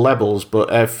multiple levels, but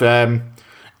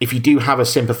if you do have a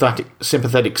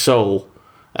sympathetic soul,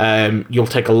 you'll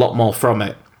take a lot more from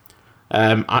it.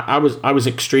 I was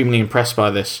extremely impressed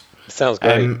by this. Sounds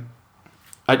great.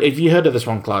 Have you heard of this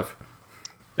one, Clive?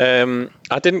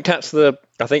 I didn't catch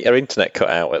I think your internet cut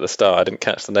out at the start. I didn't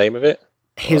catch the name of it.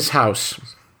 His House.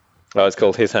 Oh, it's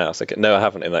called His House. Okay. No, I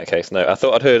haven't in that case. No, I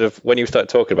thought I'd heard of, when you started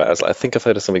talking about it, I was like, I think I've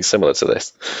heard of something similar to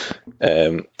this.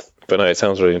 But no, it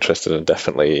sounds really interesting and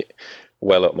definitely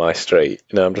well up my street.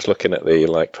 I'm just looking at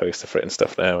the poster for it and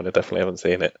stuff now, and I definitely haven't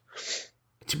seen it.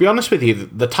 To be honest with you,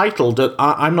 the title,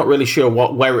 I'm not really sure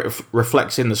where it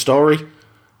reflects in the story.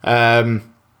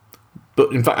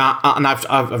 But in fact,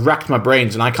 I've racked my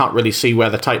brains and I can't really see where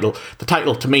the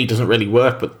title to me doesn't really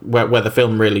work, but where the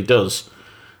film really does.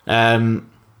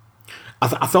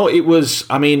 I thought it was,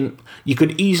 you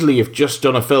could easily have just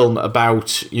done a film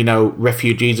about,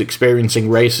 refugees experiencing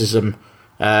racism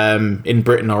in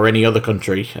Britain or any other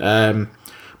country.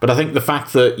 But I think the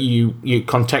fact that you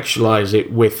contextualise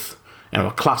it with,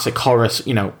 a classic horror,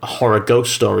 a horror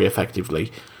ghost story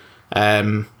effectively,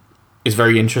 is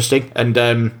very interesting. And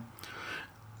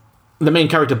the main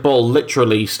character, Bull,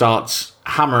 literally starts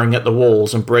hammering at the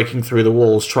walls and breaking through the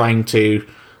walls, trying to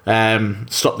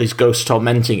stop these ghosts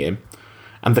tormenting him.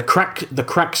 And the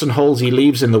cracks and holes he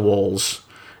leaves in the walls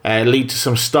lead to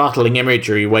some startling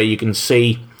imagery where you can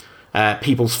see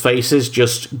people's faces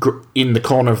just in the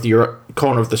corner of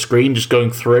the screen, just going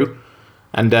through.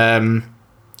 And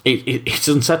it's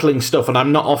unsettling stuff, and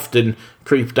I'm not often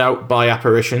creeped out by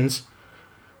apparitions.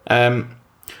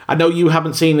 I know you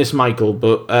haven't seen this, Michael,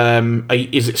 but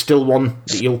is it still one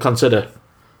that you'll consider?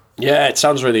 Yeah, it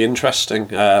sounds really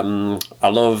interesting. I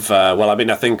love.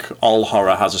 I think all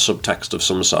horror has a subtext of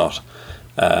some sort,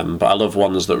 but I love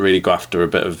ones that really go after a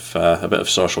bit of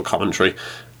social commentary.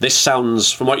 This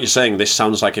sounds, from what you're saying, this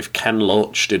sounds like if Ken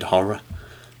Loach did horror.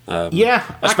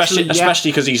 Especially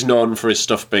because he's known for his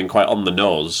stuff being quite on the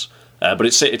nose. But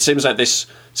it seems like this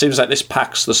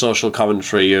packs the social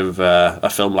commentary of a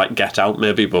film like Get Out,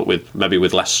 maybe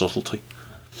with less subtlety.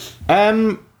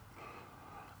 I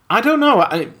don't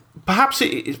know. Perhaps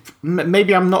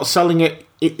maybe I'm not selling it.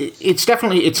 It's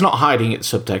not hiding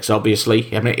its subtext.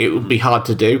 Obviously, it would be hard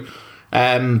to do.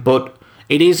 But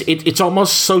It's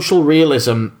almost social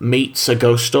realism meets a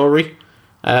ghost story,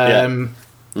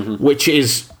 which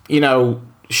is, they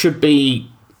should be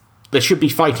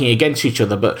fighting against each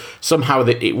other, but somehow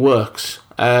it works.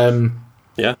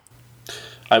 Yeah.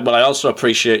 I also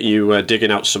appreciate you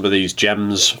digging out some of these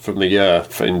gems from the year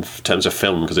in terms of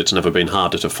film, because it's never been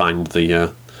harder to find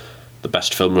the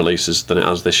best film releases than it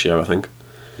has this year, I think.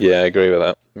 Yeah, I agree with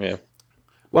that. Yeah.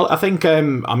 Well, I think,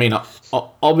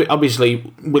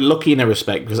 obviously, we're lucky in a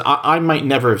respect, because I might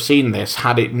never have seen this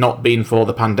had it not been for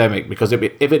the pandemic, because if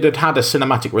it had had a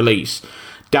cinematic release,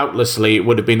 doubtlessly it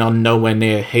would have been on nowhere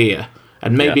near here,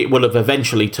 and maybe it would have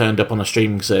eventually turned up on a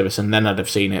streaming service, and then I'd have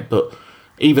seen it, but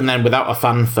even then, without a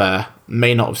fanfare,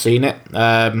 may not have seen it.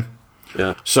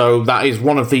 So that is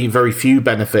one of the very few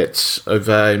benefits of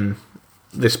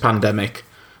this pandemic,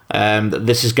 that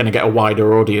this is going to get a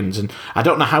wider audience. And I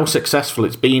don't know how successful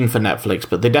it's been for Netflix,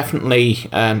 but they definitely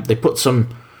they put some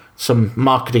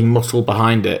marketing muscle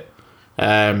behind it.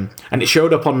 And it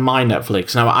showed up on my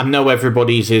Netflix. Now, I know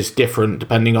everybody's is different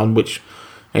depending on which,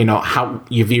 how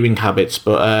your viewing habits,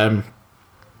 but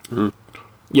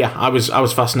yeah, I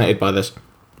was fascinated by this.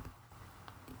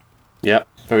 Yeah,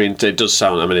 it does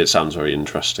sound. I mean, it sounds very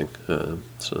interesting.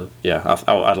 So yeah,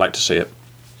 I'd like to see it.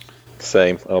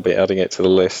 Same. I'll be adding it to the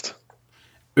list.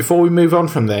 Before we move on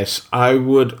from this,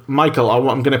 Michael,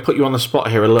 I'm going to put you on the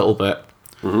spot here a little bit.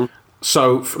 Mm-hmm.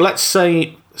 So let's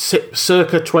say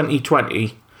circa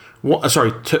 2020,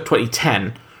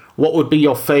 2010. What would be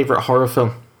your favourite horror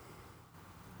film?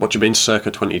 What do you mean, circa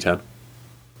 2010?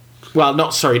 Well,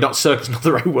 not circa's not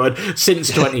the right word. Since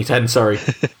 2010, sorry.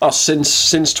 Oh,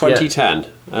 since 2010?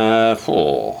 Yeah.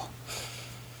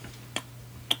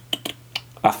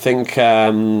 I think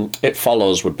It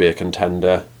Follows would be a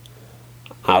contender,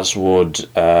 as would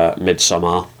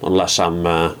Midsommar, unless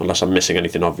I'm missing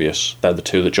anything obvious. They're the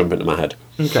two that jump into my head.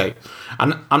 Okay,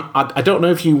 and I don't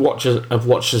know if you have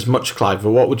watched as much, Clive,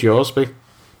 but what would yours be?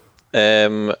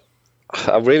 I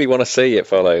really want to see It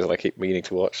Follows, and I keep meaning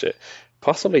to watch it.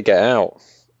 Possibly Get Out.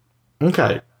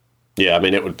 Okay. Yeah, I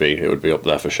mean it would be up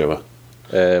there for sure.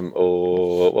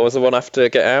 Or what was the one after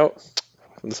Get Out?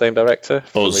 From the same director?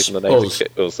 Us.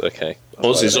 Us. Okay.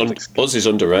 Us is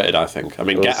underrated, I think. I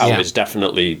mean, Us. Get Out is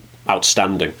definitely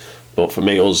outstanding, but for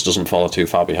me, Us doesn't follow too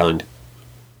far behind.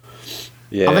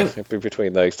 Yeah, it'd be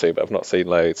between those two, but I've not seen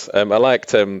loads. I liked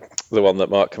the one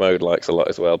that Mark Commode likes a lot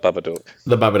as well, Babadook.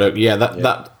 The Babadook, yeah, that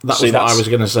was what I was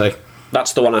going to say.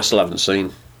 That's the one I still haven't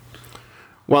seen.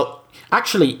 Well,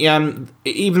 actually,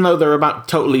 even though they're about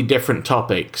totally different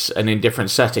topics and in different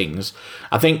settings,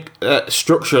 I think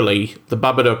structurally, the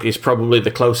Babadook is probably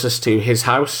the closest to his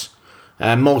house,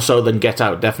 more so than Get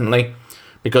Out, definitely,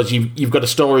 because you've got a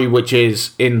story which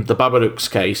is, in the Babadook's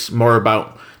case, more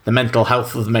about the mental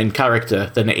health of the main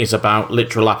character than it is about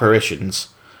literal apparitions,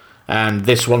 and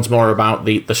this one's more about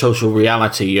the social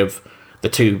reality of the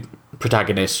two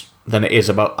protagonists than it is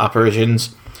about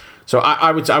apparitions. So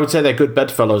I would say they're good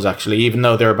bedfellows, actually, even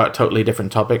though they're about totally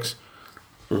different topics.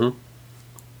 Mm-hmm.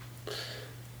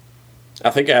 I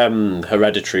think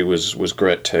Hereditary was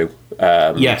great too.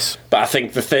 Yes, but I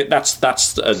think that's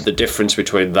the difference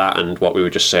between that and what we were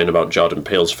just saying about Jordan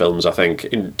Peele's films. I think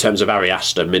in terms of Ari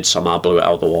Aster, Midsommar blew it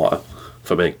out of the water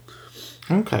for me.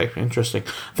 Okay, interesting.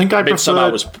 I think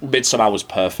Midsommar was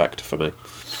perfect for me.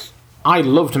 I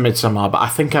loved Midsommar, but I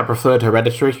think I preferred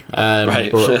Hereditary.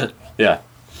 Right? But, yeah.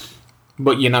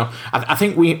 But I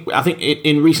think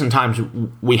in recent times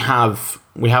we have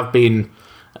been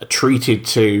treated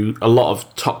to a lot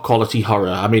of top quality horror.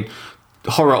 I mean,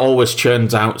 horror always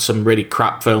churns out some really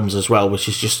crap films as well, which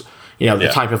is just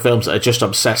the type of films that are just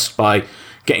obsessed by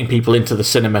getting people into the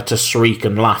cinema to shriek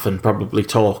and laugh and probably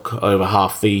talk over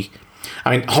half the.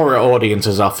 I mean, horror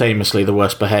audiences are famously the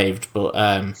worst behaved, but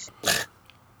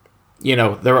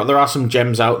there are some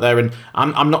gems out there, and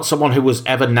I'm not someone who was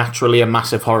ever naturally a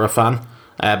massive horror fan,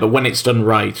 but when it's done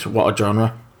right, what a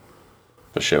genre.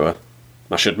 For sure.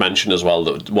 I should mention as well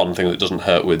that one thing that doesn't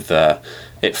hurt with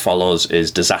It Follows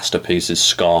is Disaster Piece's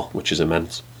score, which is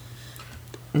immense.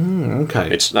 Okay.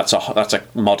 That's a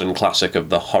modern classic of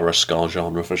the horror score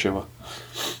genre for sure.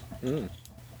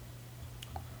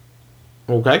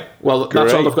 Okay, well,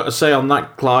 that's all I've got to say on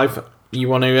that, Clive. You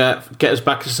want to get us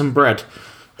back to some bread?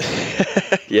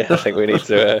 Yeah, I think we need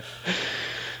to.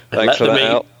 Thanks for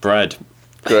that. Bread.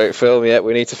 Great film. Yeah,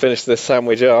 we need to finish this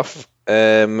sandwich off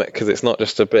because it's not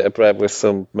just a bit of bread with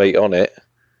some meat on it.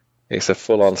 It's a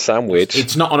full-on sandwich.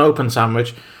 It's not an open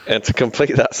sandwich. And to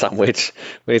complete that sandwich,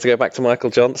 we need to go back to Michael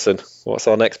Johnson. What's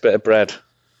our next bit of bread?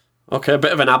 Okay, a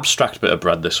bit of an abstract bit of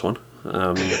bread, this one.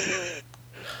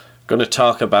 going to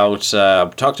talk about.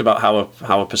 I've talked about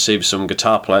how I perceive some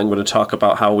guitar playing. I'm going to talk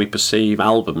about how we perceive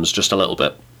albums just a little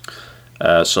bit.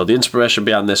 So the inspiration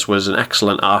behind this was an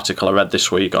excellent article I read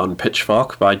this week on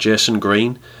Pitchfork by Jason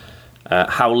Green.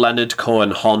 How Leonard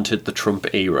Cohen haunted the Trump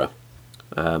era.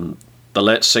 The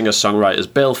late singer-songwriter's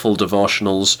baleful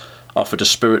devotionals offered a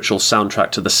spiritual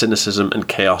soundtrack to the cynicism and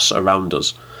chaos around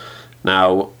us.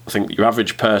 Now, I think your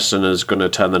average person is going to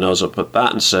turn their nose up at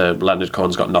that and say Leonard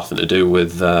Cohen's got nothing to do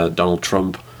with Donald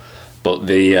Trump. But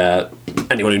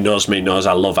anyone who knows me knows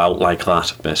I love out like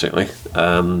that, basically.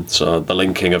 So the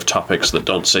linking of topics that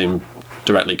don't seem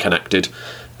directly connected,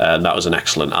 and that was an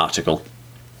excellent article.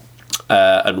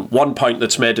 And one point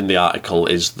that's made in the article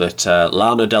is that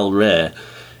Lana Del Rey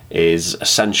is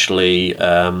essentially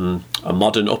a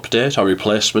modern update or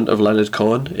replacement of Leonard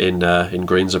Cohen, in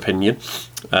Green's opinion.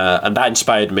 And that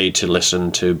inspired me to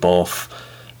listen to both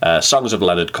songs of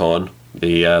Leonard Cohen,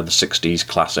 the 60s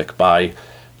classic by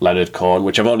Leonard Cohen,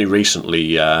 which I've only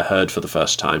recently heard for the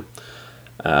first time,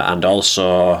 and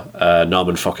also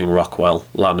Norman fucking Rockwell,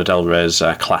 Lana Del Rey's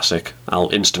classic,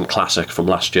 instant classic from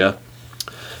last year.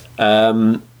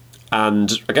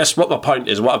 And I guess what my point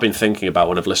is, what I've been thinking about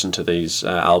when I've listened to these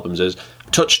albums is,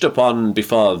 touched upon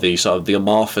before the sort of the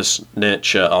amorphous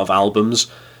nature of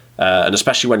albums, and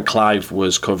especially when Clive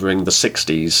was covering the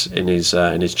 60s in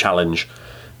his challenge,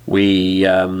 we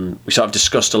sort of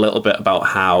discussed a little bit about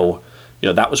how,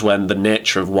 that was when the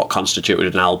nature of what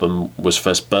constituted an album was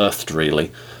first birthed,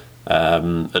 really.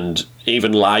 And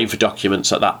even live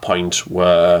documents at that point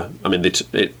were, I mean,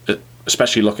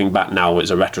 especially looking back now as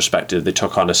a retrospective, they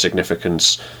took on a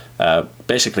significance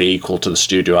basically equal to the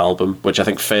studio album, which I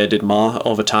think faded more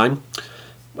over time.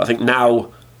 I think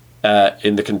now,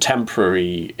 in the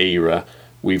contemporary era,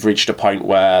 we've reached a point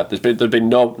where there's been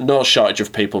no shortage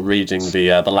of people reading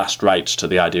the last rites to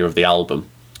the idea of the album.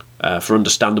 For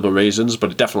understandable reasons,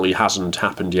 but it definitely hasn't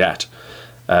happened yet.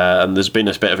 And there's been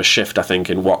a bit of a shift, I think,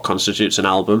 in what constitutes an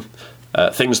album.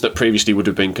 Things that previously would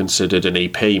have been considered an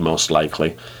EP, most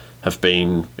likely, have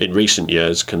been, in recent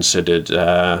years, considered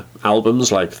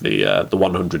albums, like the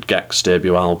 100 Gex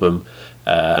debut album,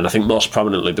 and I think most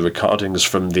prominently the recordings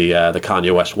from the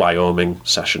Kanye West Wyoming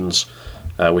sessions,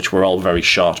 which were all very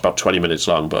short, about 20 minutes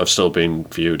long, but have still been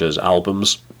viewed as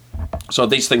albums. So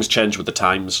these things change with the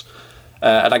times.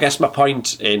 And I guess my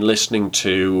point in listening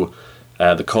to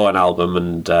the Cohen album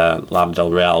and Lana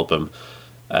Del Rey album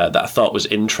that I thought was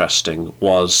interesting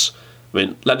was, I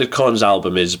mean, Leonard Cohen's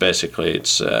album is basically,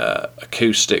 it's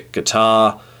acoustic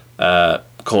guitar.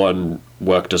 Cohen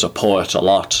worked as a poet a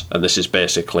lot, and this is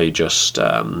basically just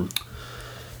I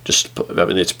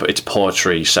mean, it's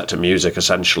poetry set to music,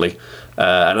 essentially.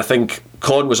 And I think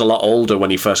Cohen was a lot older when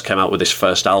he first came out with his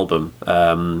first album,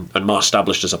 and more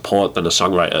established as a poet than a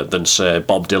songwriter than, say,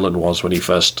 Bob Dylan was when he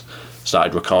first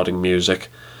started recording music.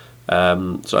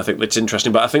 So I think it's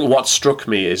interesting. But I think what struck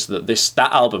me is that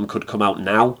that album could come out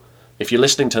now. If you're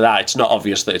listening to that, it's not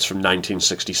obvious that it's from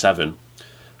 1967.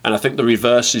 And I think the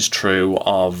reverse is true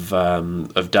of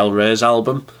Del Rey's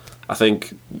album. I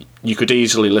think you could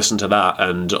easily listen to that,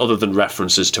 and other than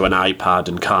references to an iPad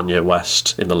and Kanye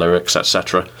West in the lyrics,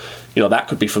 etc., that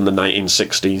could be from the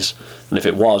 1960s. And if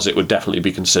it was, it would definitely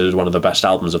be considered one of the best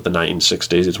albums of the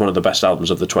 1960s. It's one of the best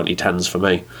albums of the 2010s for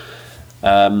me.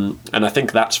 And I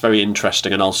think that's very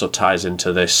interesting, and also ties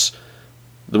into this,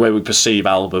 the way we perceive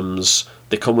albums.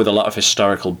 They come with a lot of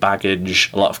historical baggage,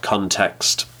 a lot of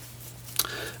context.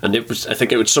 And I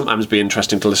think it would sometimes be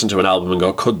interesting to listen to an album and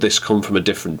go, could this come from a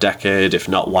different decade? If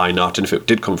not, why not? And if it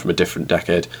did come from a different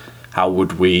decade, how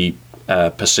would we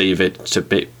perceive it to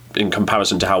be in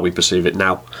comparison to how we perceive it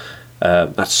now?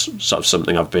 That's sort of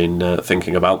something I've been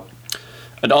thinking about.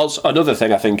 And also, another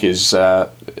thing I think is I'm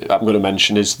going to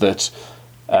mention is that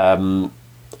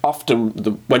often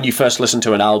when you first listen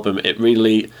to an album,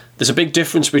 there's a big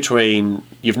difference between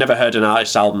you've never heard an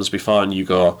artist's albums before and you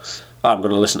go, I'm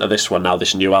going to listen to this one now,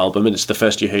 this new album, and it's the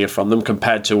first you hear from them,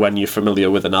 compared to when you're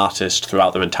familiar with an artist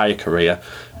throughout their entire career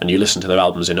and you listen to their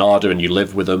albums in order and you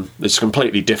live with them. It's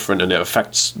completely different, and it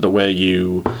affects the way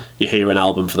you hear an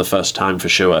album for the first time, for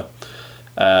sure.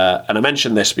 And I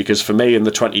mention this because for me in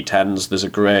the 2010s there's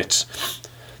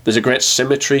a great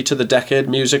symmetry to the decade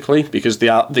musically, because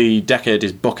the decade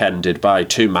is bookended by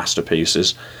two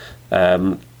masterpieces.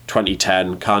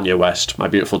 2010, Kanye West, My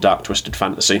Beautiful Dark Twisted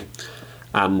Fantasy,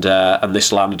 and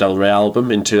this Lana Del Rey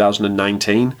album in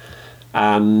 2019.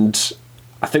 And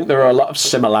I think there are a lot of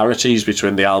similarities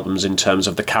between the albums in terms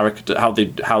of the character, how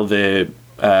they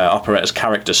operate as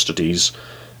character studies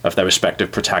of their respective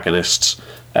protagonists,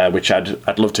 which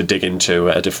I'd love to dig into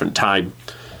at a different time.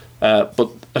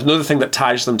 But another thing that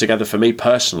ties them together for me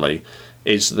personally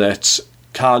is that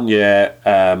Kanye,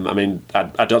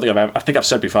 I don't think I think I've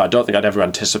said before, I don't think I'd ever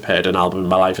anticipated an album in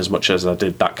my life as much as I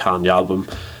did that Kanye album.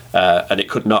 And it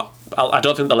could not, I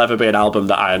don't think there'll ever be an album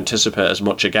that I anticipate as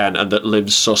much again and that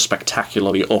lives so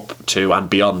spectacularly up to and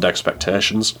beyond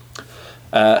expectations.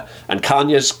 And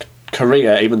Kanye's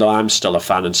career, even though I'm still a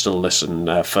fan and still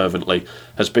listen fervently,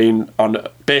 has been on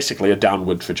basically a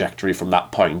downward trajectory from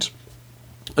that point.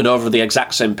 And over the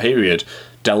exact same period,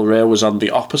 Del Rey was on the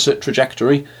opposite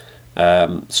trajectory.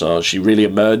 So she really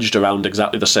emerged around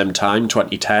exactly the same time,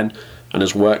 2010, and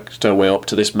has worked her way up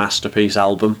to this masterpiece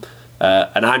album.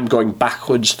 And I'm going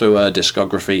backwards through her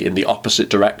discography in the opposite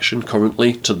direction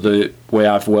currently to the way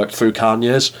I've worked through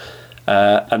Kanye's.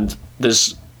 And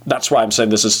that's why I'm saying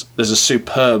there's a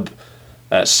superb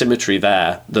symmetry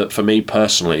there that for me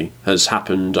personally has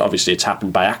happened. Obviously, it's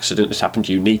happened by accident, it's happened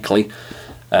uniquely.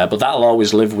 But that'll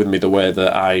always live with me, the way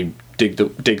that I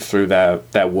dig through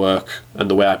their work and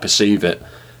the way I perceive it.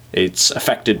 It's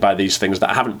affected by these things that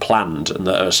I haven't planned and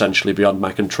that are essentially beyond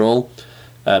my control.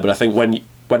 But I think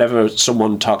whenever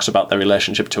someone talks about their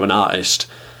relationship to an artist,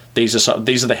 these are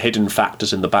the hidden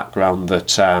factors in the background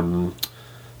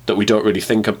that we don't really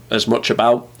think as much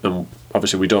about, and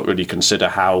obviously we don't really consider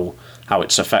how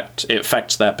it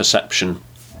affects their perception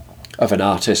of an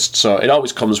artist. So it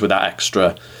always comes with that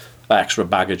extra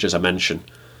baggage, as I mentioned.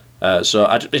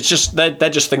 It's just they're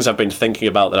just things I've been thinking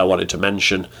about that I wanted to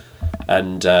mention,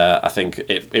 and I think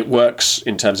it works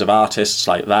in terms of artists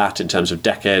like that, in terms of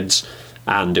decades,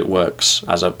 and it works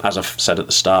as I've said at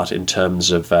the start in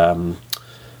terms of the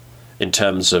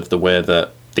way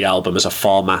that the album as a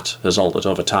format has altered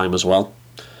over time as well.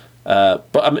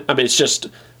 But I mean, it's just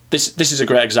this is a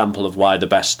great example of why the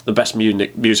best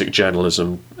music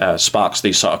journalism sparks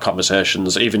these sort of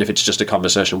conversations, even if it's just a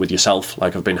conversation with yourself,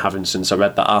 like I've been having since I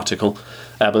read that article.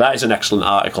 But that is an excellent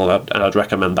article, and I'd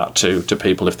recommend that to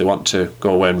people if they want to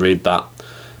go away and read that.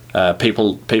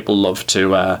 People love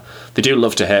to they do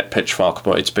love to hate Pitchfork,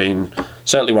 but it's been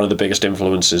certainly one of the biggest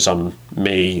influences on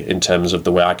me in terms of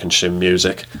the way I consume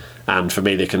music. And for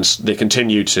me, they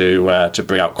continue to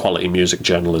bring out quality music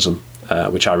journalism,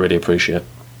 which I really appreciate.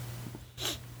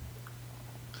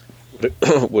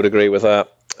 Would agree with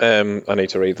that. I need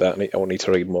to read that. I need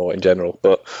to read more in general,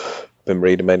 but I've been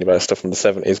reading mainly about stuff from the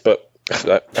 70s. But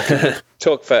I can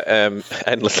talk for,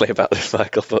 endlessly about this,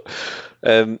 Michael. But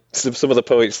some of the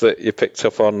points that you picked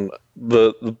up on,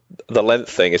 the length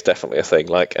thing is definitely a thing.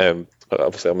 Like,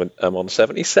 obviously, I'm on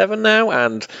 77 now,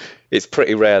 and it's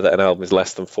pretty rare that an album is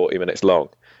less than 40 minutes long.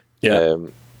 Yeah.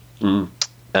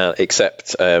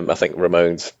 Except I think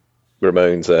Ramones'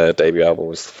 debut album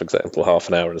was, for example, half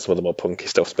an hour, and some of the more punky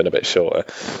stuff's been a bit shorter.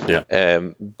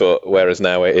 Yeah. But whereas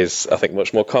now it is, I think,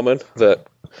 much more common that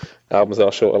albums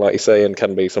are shorter, like you say, and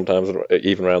can be sometimes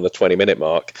even around the 20-minute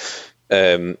mark.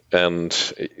 And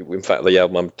in fact, the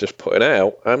album I'm just putting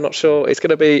out, I'm not sure it's going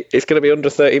to be under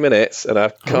 30 minutes, and I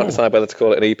can't decide whether to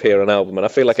call it an EP or an album. And I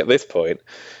feel like at this point,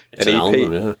 it's an EP.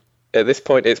 Album, yeah. At this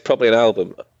point, it's probably an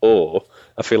album, or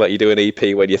I feel like you do an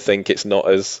EP when you think it's not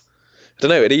as, I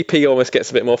don't know, an EP almost gets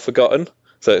a bit more forgotten.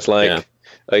 So it's like,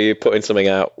 are you putting something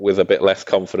out with a bit less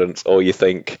confidence, or you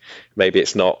think maybe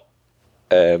it's not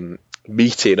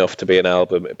meaty enough to be an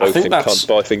album,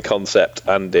 both in concept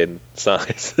and in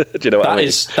size. Do you know what I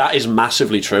mean? That is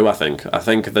massively true. I think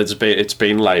it's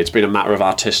been a matter of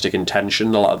artistic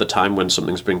intention a lot of the time when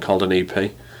something's been called an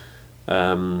EP.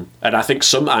 And I think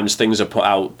sometimes things are put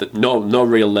out that no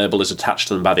real label is attached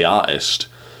to them by the artist,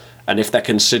 and if they're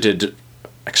considered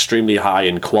extremely high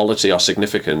in quality or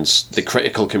significance, the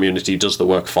critical community does the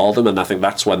work for them, and I think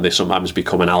that's when they sometimes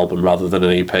become an album rather than an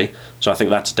EP. So I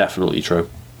think that's definitely true.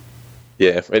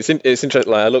 Yeah, it's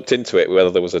interesting. Like, I looked into it, whether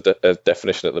there was a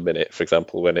definition at the minute, for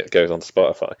example, when it goes on to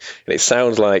Spotify, and it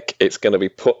sounds like it'll be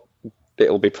put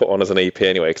on as an EP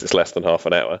anyway because it's less than half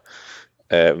an hour.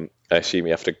 I assume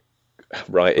you have to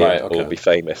write in or be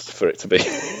famous for it to be.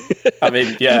 I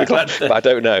mean, yeah, but I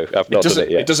don't know. I've not done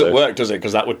it yet. It doesn't work, does it?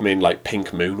 Because that would mean like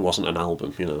Pink Moon wasn't an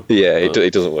album, you know. Yeah, it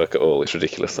doesn't work at all. It's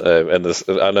ridiculous. And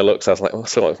I looked, I was like,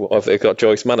 what have they got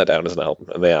Joyce Manor down as an album?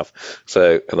 And they have.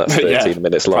 So, and that's 13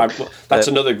 minutes long. That's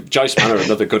another Joyce Manor,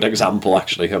 another good example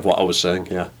actually of what I was saying.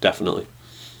 Yeah, definitely.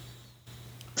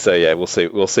 So yeah, we'll see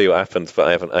what happens. But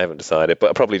I haven't decided. But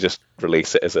I'll probably just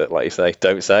release it as a, like you say,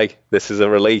 don't say this is a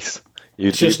release.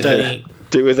 You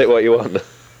do with it what you want.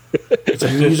 It's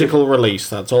a musical release,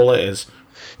 that's all it is.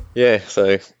 Yeah,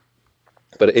 so,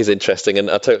 but it is interesting, and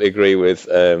I totally agree with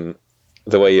the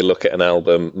way you look at an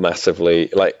album massively,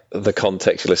 like the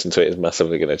context you listen to it is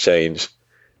massively going to change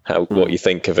what you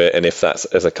think of it, and if that's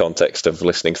as a context of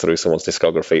listening through someone's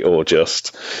discography, or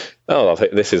just,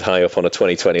 this is high up on a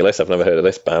 2020 list, I've never heard of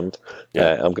this band,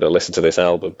 I'm going to listen to this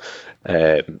album.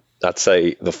 I'd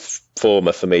say the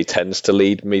former for me tends to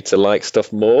lead me to like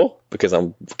stuff more, because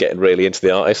I'm getting really into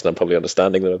the artist and I'm probably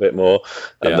understanding them a bit more,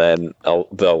 and then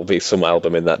there'll be some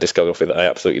album in that discography that I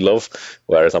absolutely love,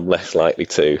 whereas I'm less likely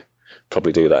to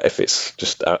probably do that if it's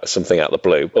just something out of the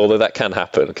blue, although that can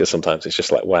happen, because sometimes it's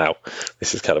just like, wow,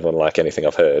 this is kind of unlike anything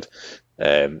I've heard,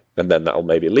 and then that'll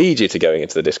maybe lead you to going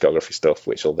into the discography stuff,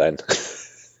 which will then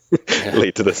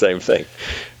lead to the same thing.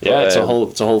 It's a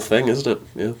whole thing, isn't it?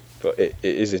 Yeah, but it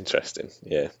is interesting,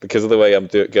 because of the way I'm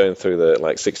going through the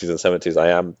 60s and 70s.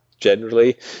 I am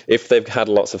generally, if they've had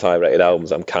lots of high rated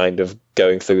albums, I'm kind of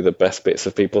going through the best bits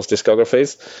of people's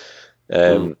discographies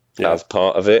as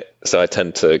part of it. So I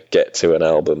tend to get to an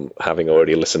album having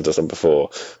already listened to some before,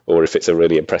 or if it's a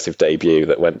really impressive debut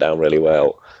that went down really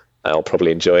well, I'll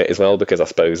probably enjoy it as well, because I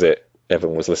suppose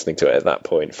everyone was listening to it at that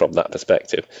point from that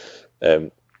perspective.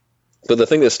 But the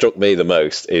thing that struck me the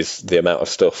most is the amount of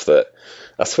stuff that,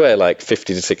 I swear,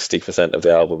 50 to 60% of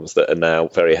the albums that are now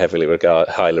very highly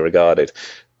regarded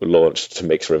were launched to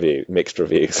mixed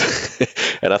reviews.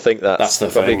 And I think that's the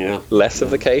probably thing, less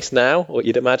of the case now, what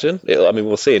you'd imagine.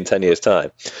 We'll see in 10 years'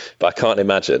 time, but I can't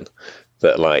imagine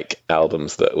that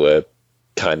albums that were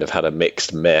kind of had a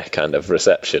mixed meh kind of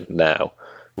reception now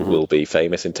will be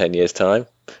famous in 10 years' time.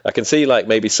 I can see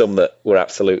maybe some that were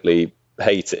absolutely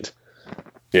hated.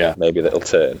 Yeah, maybe that'll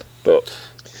turn, but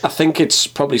I think it's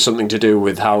probably something to do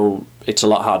with how it's a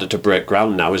lot harder to break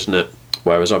ground now, isn't it?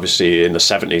 Whereas obviously in the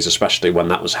 70s, especially when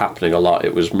that was happening a lot,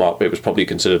 it was probably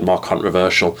considered more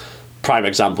controversial. Prime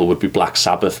example would be Black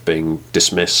Sabbath being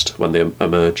dismissed when they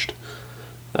emerged,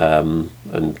 and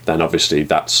then obviously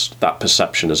that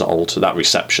perception has altered, that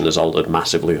reception has altered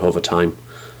massively over time.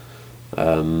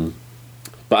 But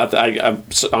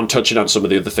I'm touching on some of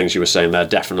the other things you were saying. They're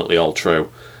definitely all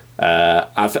true.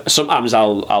 Sometimes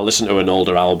I'll listen to an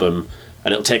older album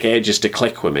and it'll take ages to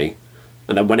click with me,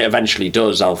 and then when it eventually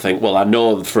does, I'll think, well, I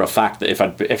know for a fact that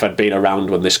if I'd been around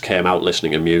when this came out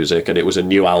listening to music and it was a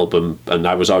new album and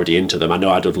I was already into them, I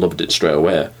know I'd have loved it straight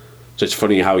away. So it's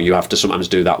funny how you have to sometimes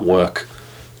do that work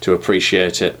to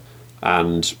appreciate it.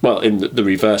 And well, in the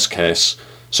reverse case,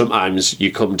 sometimes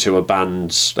you come to a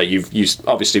band that you've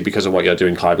obviously, because of what you're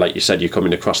doing, Clive, like you said, you're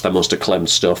coming across their most acclaimed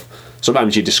stuff.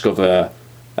 Sometimes you discover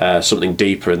something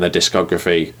deeper in their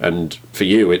discography, and for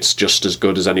you it's just as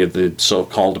good as any of the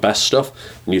so-called best stuff,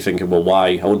 and you're thinking, well, why?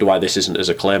 I wonder why this isn't as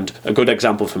acclaimed. A good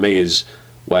example for me is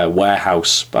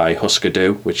Warehouse by Husker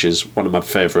Du, which is one of my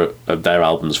favourite of their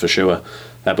albums for sure,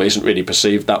 but isn't really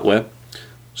perceived that way.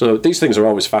 So these things are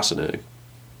always fascinating.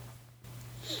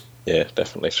 Yeah,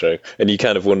 definitely true. And you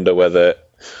kind of wonder whether,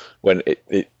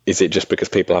 is it just because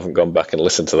people haven't gone back and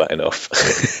listened to that enough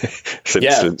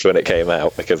since when it came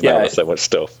out, because now there's so much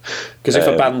stuff. Because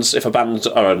if a band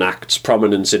or an act's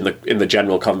prominence in the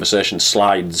general conversation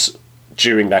slides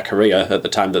during their career at the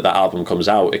time that album comes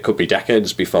out, it could be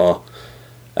decades before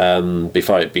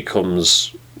it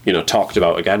becomes talked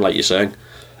about again, like you're saying.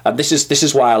 And this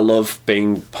is why I love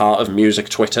being part of music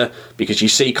Twitter, because you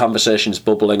see conversations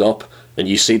bubbling up and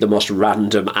you see the most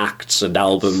random acts and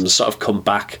albums sort of come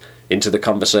back into the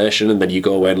conversation, and then you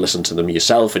go away and listen to them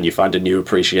yourself and you find a new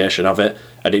appreciation of it,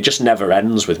 and it just never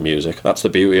ends with music. That's the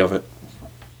beauty of it.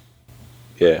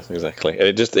 Yeah, exactly. And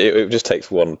it just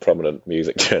takes one prominent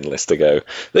music journalist to go,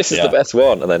 this is the best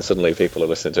one, and then suddenly people are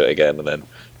listening to it again, and then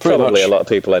probably a lot of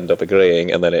people end up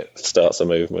agreeing, and then it starts a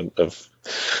movement of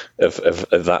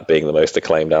that being the most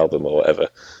acclaimed album or whatever.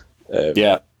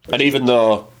 And even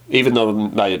though that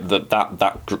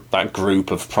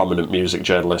group of prominent music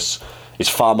journalists is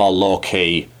far more low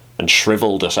key and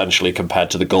shriveled, essentially,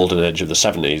 compared to the golden age of the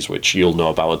 70s, which you'll know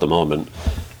about at the moment,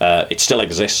 it still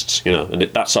exists, and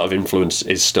that sort of influence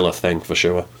is still a thing for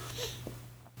sure.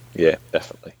 Yeah,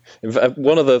 definitely. In fact,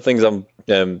 one of the things I'm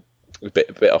a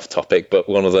bit off topic, but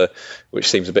one of the which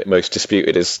seems a bit most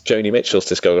disputed is Joni Mitchell's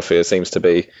discography. There seems to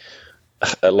be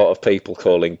a lot of people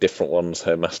calling different ones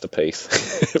her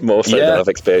masterpiece, more so than I've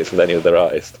experienced with any other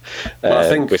artist,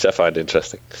 which I find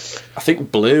interesting. I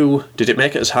think Blue, did it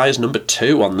make it as high as number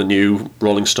 2 on the new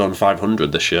Rolling Stone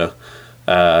 500 this year?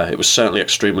 It was certainly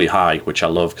extremely high, which I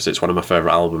love because it's one of my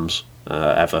favourite albums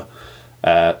ever.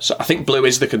 So I think Blue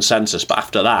is the consensus, but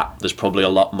after that, there's probably a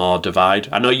lot more divide.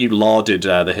 I know you lauded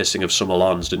The Hissing of Summer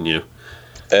Lawns, didn't you?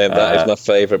 That is my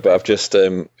favourite, but I've just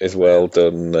as well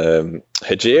done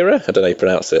Hejira. I don't know how you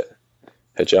pronounce it.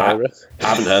 Hejira. I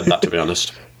haven't heard that, to be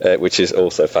honest. Which is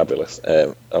also fabulous.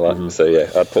 I like So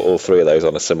I'd put all three of those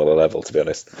on a similar level, to be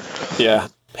honest. Yeah,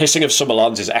 Hissing of Summer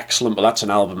Lawns is excellent, but that's an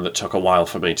album that took a while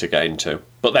for me to get into.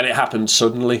 But then it happened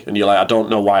suddenly, and you're like, I don't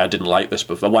know why I didn't like this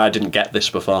before, why I didn't get this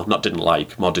before. Not didn't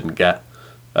like, more didn't get.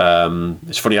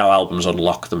 It's funny how albums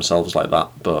unlock themselves like that,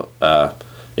 but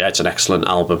yeah, it's an excellent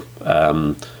album.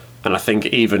 And I think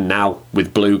even now,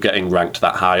 with Blue getting ranked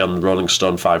that high on Rolling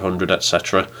Stone 500,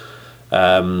 etc.,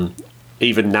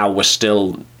 even now we're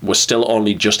still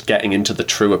only just getting into the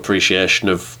true appreciation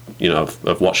of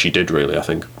of what she did. Really, I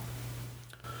think.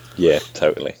 Yeah,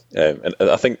 totally. And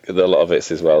I think that a lot of it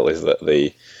as well is that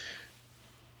the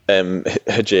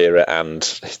Hejira and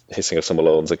Hissing of Summer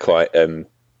Lawns are quite.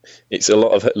 It's a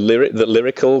lot of the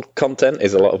lyrical content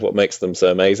is a lot of what makes them so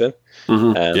amazing.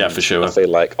 Mm-hmm. Yeah, for sure. I feel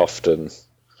like often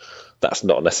that's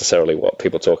not necessarily what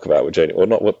people talk about with Joni, or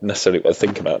not necessarily what I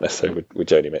think about necessarily with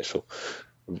Joni Mitchell,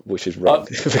 which is wrong.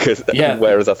 Because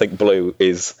whereas I think Blue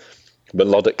is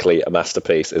melodically a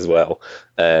masterpiece as well.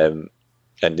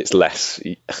 And it's less.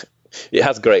 It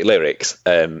has great lyrics.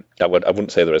 I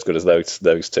wouldn't say they're as good as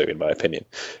those two, in my opinion.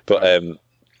 But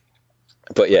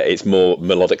yeah, it's more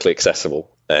melodically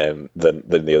accessible than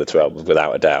the other two albums,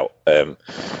 without a doubt.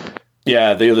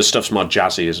 Yeah, the other stuff's more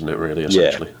jazzy, isn't it? Really,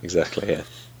 essentially. Yeah, exactly. Yeah.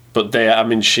 But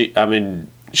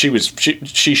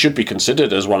she should be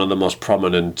considered as one of the most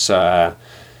prominent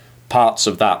parts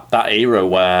of that era,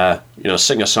 where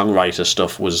singer-songwriter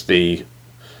stuff was the,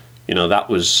 that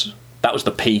was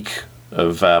the peak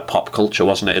of pop culture,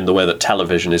 wasn't it? In the way that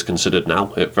television is considered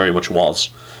now, it very much was,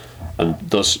 and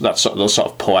those sort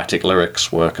of poetic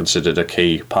lyrics were considered a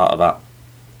key part of that.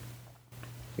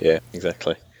 Yeah,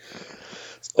 exactly.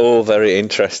 It's all very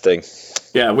interesting.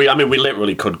 Yeah, we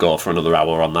literally could go for another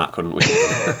hour on that, couldn't we?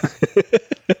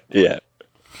 Yeah,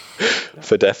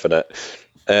 for definite.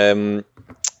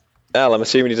 Al, I'm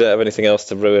assuming you don't have anything else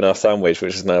to ruin our sandwich,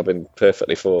 which has now been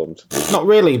perfectly formed. Not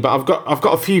really, but I've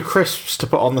got a few crisps to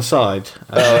put on the side.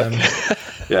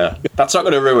 Yeah, that's not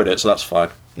going to ruin it, so that's fine.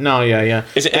 No, yeah.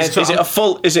 Is it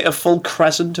a full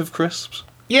crescent of crisps?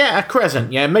 Yeah, a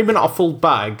crescent. Yeah, maybe not a full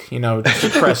bag. Just a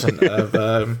crescent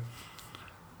of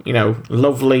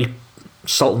lovely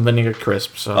salt and vinegar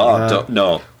crisps. So,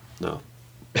 no.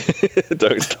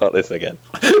 Don't start this again.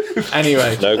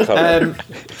 Anyway, no comment.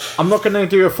 I'm not going to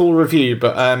do a full review,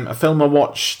 but a film I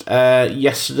watched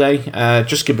yesterday,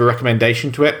 just give a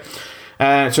recommendation to it.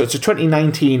 So it's a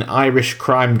 2019 Irish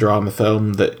crime drama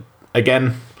film that,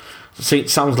 again, it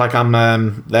sounds like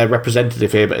I'm their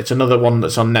representative here, but it's another one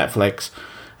that's on Netflix.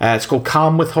 It's called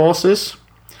Calm with Horses.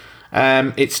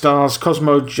 It stars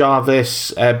Cosmo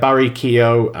Jarvis, Barry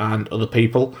Keogh, and other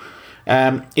people.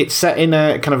 It's set in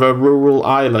a kind of a rural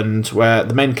island where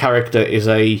the main character is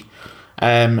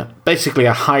basically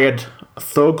a hired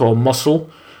thug or muscle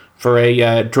for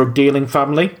a drug dealing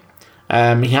family.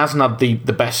 He hasn't had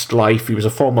the best life. He was a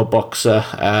former boxer,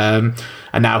 and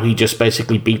now he just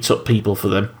basically beats up people for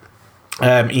them.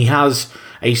 He has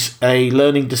a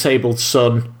learning disabled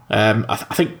son. I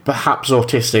think perhaps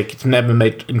autistic. It's never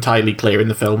made entirely clear in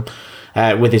the film.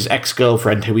 With his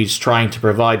ex-girlfriend, who he's trying to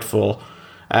provide for.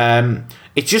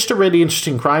 It's just a really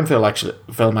interesting crime film.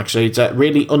 Actually, it's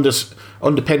really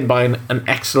underpinned by an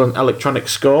excellent electronic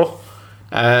score.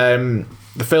 The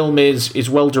film is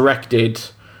well directed.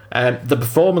 The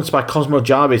performance by Cosmo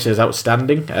Jarvis is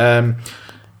outstanding.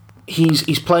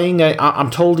 He's playing I'm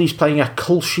told he's playing a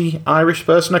Culshy Irish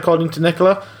person, according to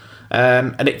Nicola.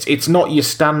 And it's not your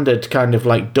standard kind of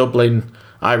like Dublin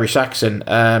Irish accent.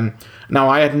 Now,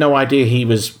 I had no idea he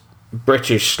was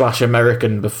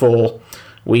British/American before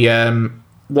we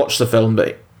watched the film,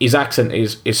 but his accent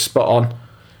is spot on.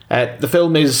 The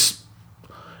film it's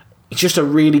just a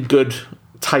really good,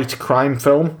 tight crime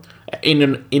film in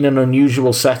an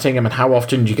unusual setting. I mean, how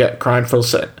often do you get crime films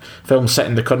set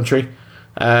in the country?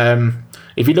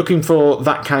 If you're looking for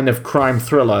that kind of crime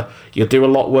thriller, you'll do a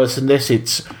lot worse than this.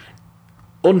 It's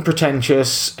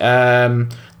unpretentious.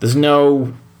 There's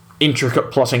no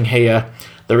intricate plotting here.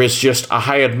 There is just a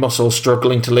hired muscle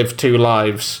struggling to live two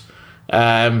lives,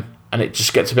 and it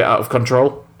just gets a bit out of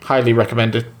control. Highly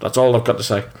recommended. That's all I've got to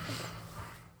say.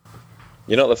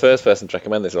 You're not the first person to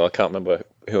recommend this, or I can't remember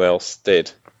who else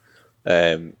did.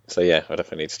 So yeah, I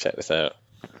definitely need to check this out.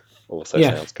 Also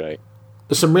sounds great.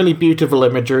 There's some really beautiful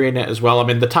imagery in it as well. I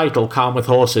mean, the title, Calm with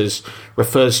Horses,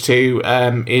 refers to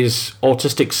his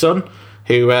autistic son,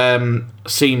 who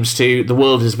seems to... The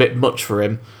world is a bit much for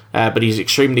him, but he's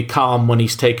extremely calm when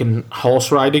he's taken horse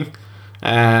riding.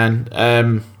 And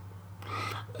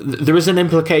there is an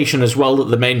implication as well that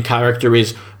the main character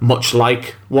is much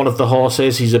like one of the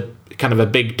horses. He's a kind of a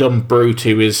big dumb brute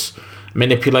who is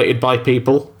manipulated by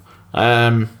people.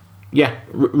 Really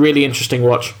interesting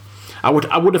watch. I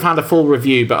would have had a full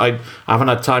review, but I haven't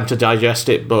had time to digest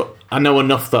it. But I know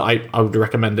enough that I would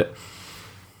recommend it.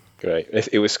 Great.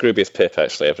 It was Scroobius Pip,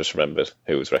 actually. I've just remembered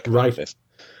who was recommending this.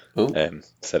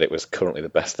 Said it was currently the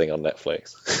best thing on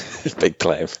Netflix. Big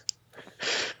claim.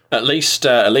 At least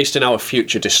in our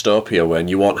future dystopia, when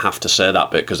you won't have to say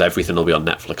that bit because everything will be on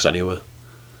Netflix anyway.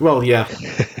 Well, yeah.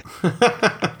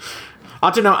 I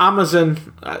don't know, Amazon,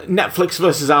 Netflix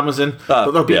versus Amazon,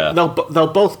 but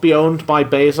they'll both be owned by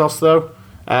Bezos though.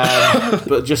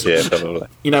 But just probably.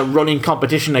 Running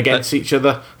competition against each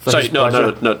other. Sorry,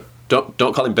 no,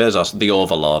 don't call him Bezos, the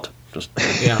Overlord.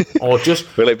 Or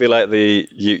just will it be like the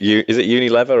is it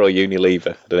Unilever or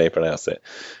Unilever? Do they pronounce it?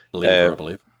 Lever, I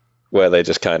believe. Where they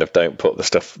just kind of don't put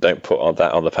on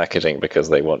that on the packaging because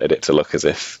they wanted it to look as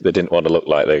if they didn't want to look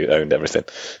like they owned everything.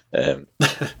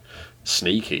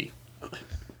 Sneaky.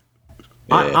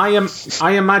 Yeah.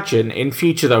 I imagine in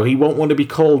future though he won't want to be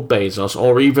called Bezos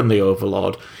or even the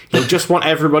Overlord. He'll just want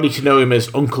everybody to know him as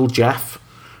Uncle Jeff.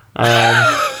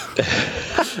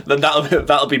 Then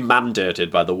that'll be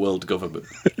mandated by the world government.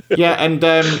 Yeah, and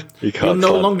you'll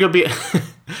no longer be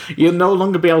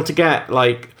able to get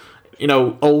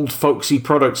old folksy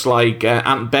products like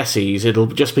Aunt Bessie's. It'll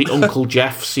just be Uncle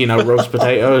Jeff's, roast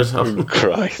potatoes. Oh,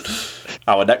 Christ.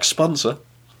 Our next sponsor.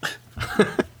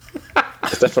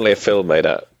 There's definitely a film made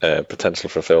out, potential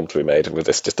for a film to be made with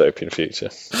this dystopian future.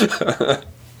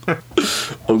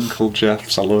 Uncle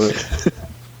Jeff's, I love it.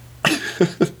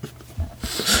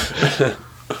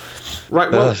 Right,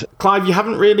 well, Clive, you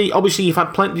haven't really... Obviously, you've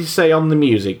had plenty to say on the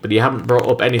music, but you haven't brought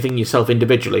up anything yourself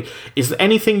individually. Is there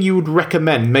anything you would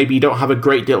recommend, maybe you don't have a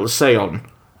great deal to say on,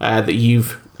 that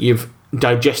you've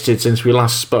digested since we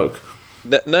last spoke?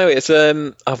 No, it's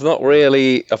I've not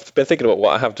really. I've been thinking about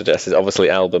what I have digested. Obviously,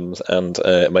 albums and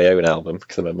my own album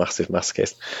because I'm a massive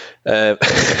masochist, and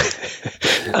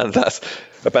that's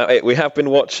about it. We have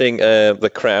been watching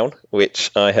The Crown,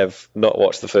 which I have not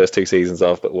watched the first 2 seasons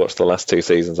of, but watched the last 2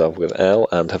 seasons of with Elle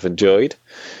and have enjoyed.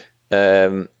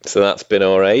 So that's been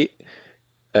all right.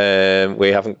 We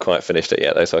haven't quite finished it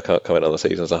yet, though, so I can't comment on the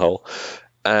season as a whole.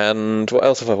 And what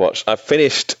else have I watched?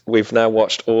 We've now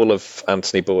watched all of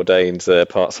Anthony Bourdain's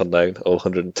Parts Unknown, all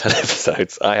 110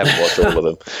 episodes. I haven't watched all of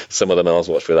them. Some of them El's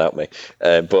watched without me.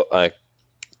 But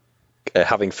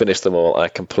having finished them all, I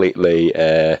completely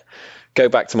go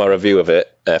back to my review of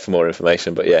it for more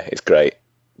information. But yeah, it's great.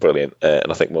 Brilliant.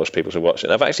 And I think most people should watch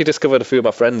it. I've actually discovered a few of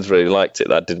my friends really liked it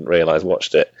that I didn't realise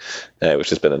watched it,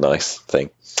 which has been a nice thing.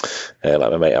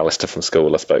 Like my mate Alistair from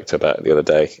school I spoke to about it the other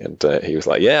day, and he was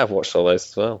like, yeah, I've watched all those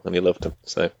as well, and he loved them.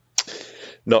 So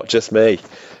not just me.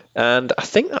 And I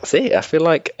think that's it. I feel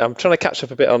like I'm trying to catch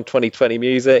up a bit on 2020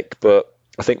 music, but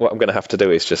I think what I'm going to have to do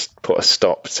is just put a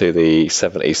stop to the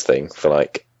 70s thing for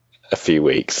like a few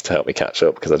weeks to help me catch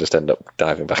up, because I just end up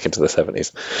diving back into the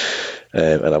 70s.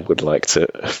 And I would like to...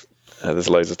 there's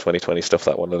loads of 2020 stuff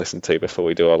that I want to listen to before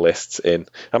we do our lists in.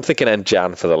 I'm thinking end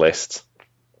Jan for the list.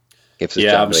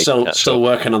 Yeah, I'm still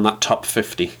working on that top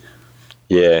 50.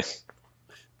 Yeah.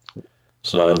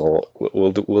 So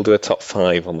we'll do a top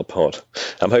 5 on the pod.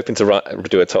 I'm hoping to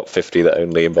do a top 50 that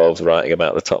only involves writing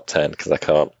about the top 10, because I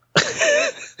can't.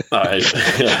 I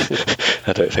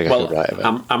don't think I can write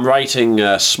about it. I'm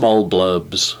writing small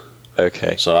blurbs.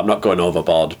 Okay. So I'm not going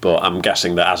overboard, but I'm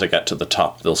guessing that as I get to the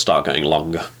top, they'll start getting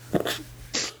longer.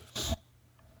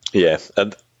 Yeah,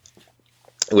 and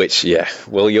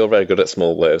well, you're very good at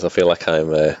small blurbs. I feel like I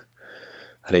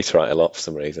need to write a lot for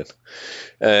some reason.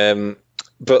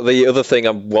 But the other thing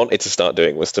I wanted to start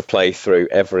doing was to play through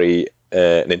every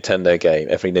Nintendo game,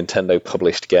 every Nintendo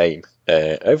published game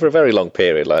over a very long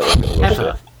period.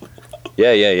 Ever?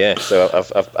 Yeah. So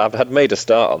I've had made a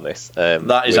start on this.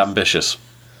 That is ambitious.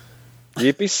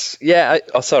 You'd be, yeah.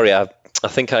 Sorry, I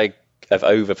think I have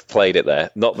overplayed it there.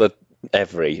 Not the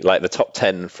the top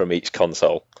 10 from each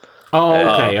console. Oh,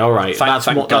 okay, all right. That's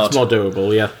more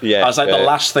doable. Yeah. I was like, the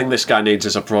last thing this guy needs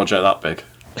is a project that big.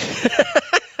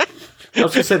 I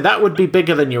was going to say that would be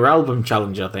bigger than your album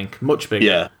challenge. I think much bigger.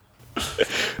 Yeah.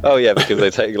 Oh yeah, because they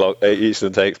take long. Each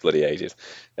of them takes bloody ages.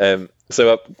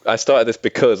 So I started this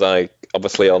because I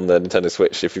obviously on the Nintendo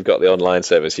Switch, if you've got the online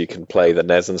service, you can play the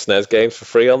NES and SNES games for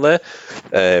free on there,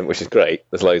 which is great.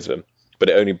 There's loads of them, but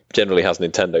it only generally has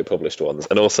Nintendo published ones.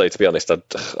 And also, to be honest,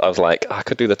 I was like, I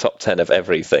could do the top 10 of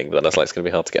everything, but then I was like, it's going to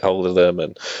be hard to get hold of them.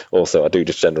 And also, I do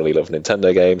just generally love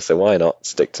Nintendo games, so why not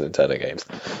stick to Nintendo games?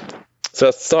 So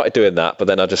I started doing that, but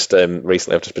then I just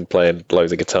recently I've just been playing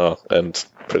loads of guitar, and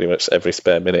pretty much every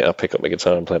spare minute I pick up my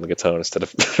guitar and play my guitar instead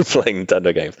of playing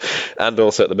Nintendo games. And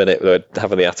also at the minute we're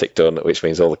having the attic done, which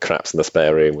means all the crap's in the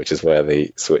spare room, which is where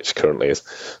the Switch currently is.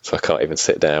 So I can't even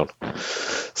sit down.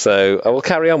 So I will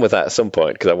carry on with that at some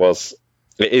point, because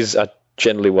it is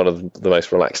generally one of the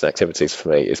most relaxing activities for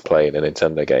me is playing a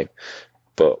Nintendo game.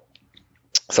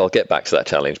 So I'll get back to that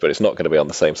challenge, but it's not going to be on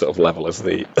the same sort of level as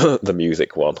the the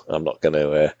music one. I'm not going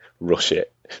to rush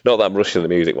it. Not that I'm rushing the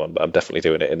music one, but I'm definitely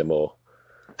doing it in a more,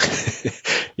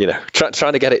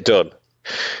 trying to get it done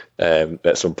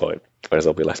at some point, whereas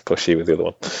I'll be less pushy with the other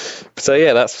one. So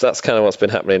yeah, that's kind of what's been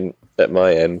happening at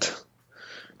my end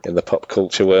in the pop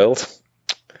culture world.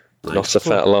 Nice. Not a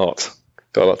fat lot.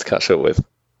 Got a lot to catch up with.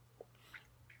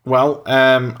 Well,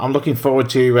 I'm looking forward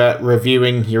to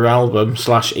reviewing your album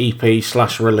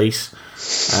 /EP/release.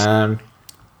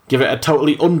 Give it a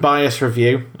totally unbiased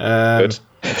review. Good.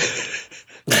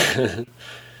 I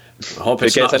hope If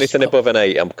it gets anything above an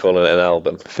 8, I'm calling it an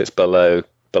album. If it's below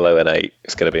an 8,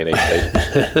 it's going to be an EP.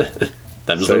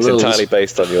 So it's entirely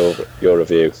based on your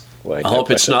review. I hope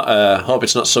it's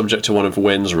not subject to one of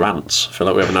Wayne's rants. I feel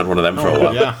like we haven't had one of them for a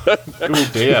while. Yeah. Oh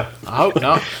dear. I hope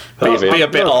not. It'd be a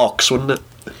bit orcs, wouldn't it?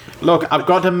 Look, I've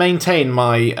got to maintain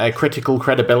my critical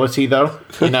credibility, though.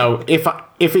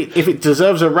 If it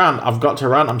deserves a rant, I've got to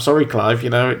rant. I'm sorry, Clive.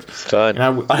 It's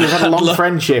fine. We've had a long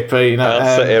friendship.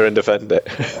 I'll sit here and defend it.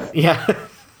 Yeah.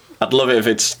 I'd love it if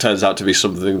it turns out to be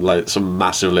something like some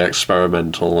massively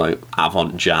experimental, like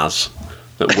avant jazz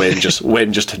that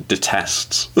Wayne just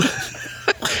detests.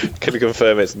 Can you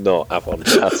confirm it's not avant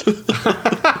jazz?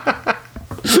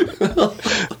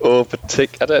 Or I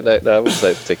don't know. No, I wouldn't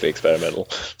say it's particularly experimental.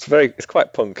 It's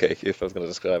quite punky, if I was going to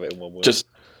describe it in one word. Just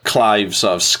Clive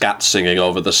sort of scat singing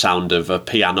over the sound of a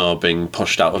piano being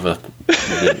pushed out of a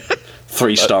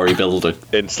 3-story building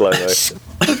in slow motion.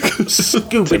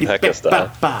 Tim Hecker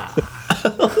style.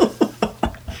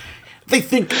 They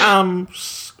think I'm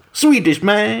Swedish,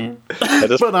 man. I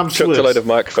just but I'm chucked Swiss. a load of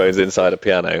microphones inside a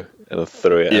piano and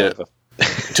threw it over.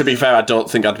 To be fair, I don't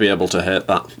think I'd be able to hit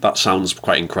that. That sounds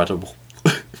quite incredible.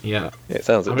 Yeah. It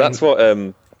sounds. That's what.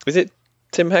 Is it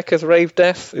Tim Hecker's Rave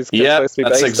Death? Is supposed to be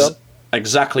that's based on?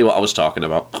 Exactly what I was talking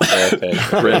about. Okay.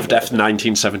 Rave Death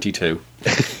 1972.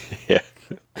 Yeah.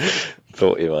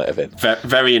 Thought you might have been.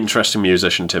 Very interesting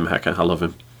musician, Tim Hecker. I love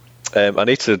him. I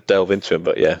need to delve into him,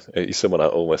 but yeah, he's someone I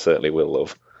almost certainly will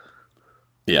love.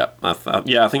 Yeah, I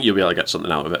think you'll be able to get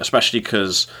something out of it, especially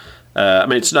because.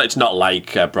 It's not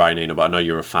like Brian Eno, but I know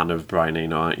you're a fan of Brian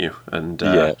Eno, aren't you? And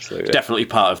yeah, absolutely. It's definitely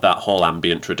part of that whole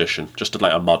ambient tradition, just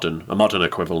like a modern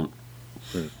equivalent.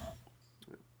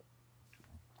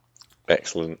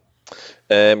 Excellent.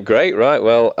 Great, right.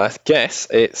 Well, I guess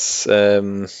it's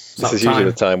this is usually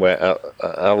the time where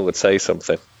Al would say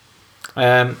something.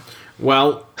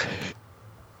 Well,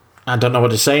 I don't know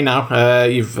what to say now.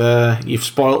 You've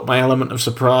spoilt my element of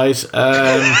surprise.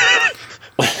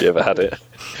 You ever had it?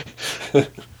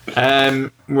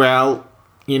 Well,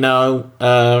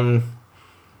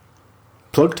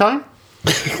 plug time?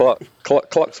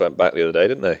 Clocks went back the other day,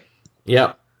 didn't they?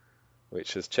 Yep.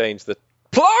 Which has changed the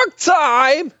plug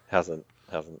time. Hasn't.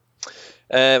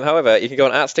 However, you can go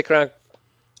on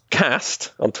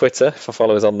 @StickAroundCast on Twitter for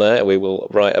followers on there. We will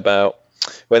write about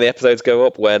when the episodes go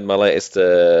up, when my latest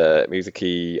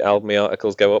Musicy album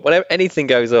articles go up, whenever anything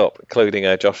goes up, including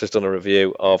Josh has done a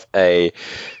review of a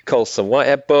Colson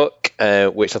Whitehead book,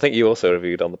 which I think you also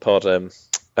reviewed on the pod,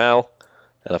 Al.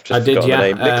 And I've just forgotten the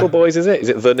name. Nickel Boys, is it? Is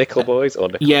it the Nickel Boys or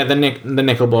Nickel? Yeah, the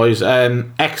Nickel Boys.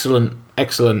 Excellent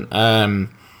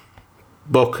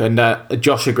book, and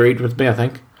Josh agreed with me, I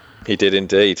think. He did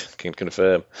indeed. Can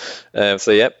confirm. So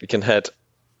yeah, you can head.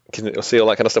 You'll see all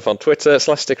that kind of stuff on Twitter.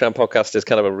 /StickAround Podcast is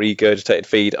kind of a regurgitated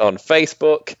feed on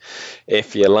Facebook,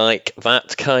 if you like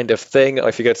that kind of thing. Or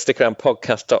if you go to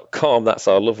stickaroundpodcast.com, that's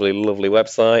our lovely, lovely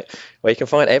website where you can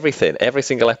find everything, every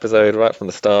single episode right from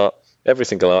the start, every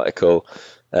single article.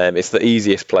 It's the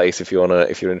easiest place if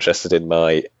you're interested in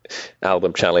my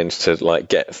album challenge to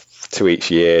get to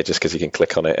each year, just because you can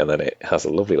click on it and then it has a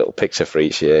lovely little picture for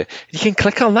each year. You can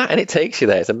click on that and it takes you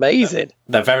there. It's amazing.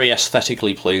 They're very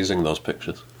aesthetically pleasing, those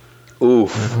pictures. Ooh.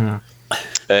 Mm-hmm.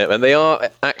 And they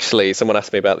are actually, someone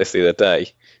asked me about this the other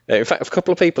day. In fact, a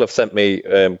couple of people have sent me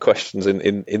questions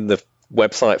in the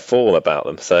website form about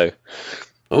them. So,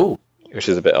 which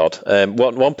is a bit odd.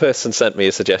 One person sent me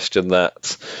a suggestion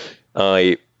that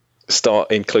I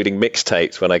start including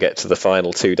mixtapes when I get to the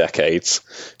final 2 decades,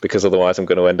 because otherwise I'm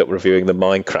going to end up reviewing the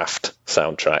Minecraft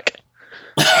soundtrack.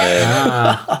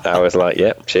 I was like,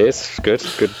 yeah, cheers,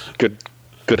 good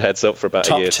good heads up for about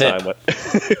Top a year's tip. time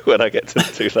when I get to the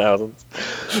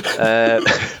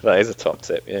 2000s. That is a top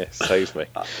tip. Yeah, saves me.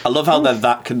 I love how they're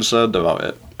that concerned about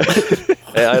it.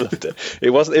 Yeah, I loved it.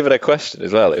 It wasn't even a question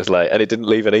as well. It was like, and it didn't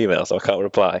leave an email, so I can't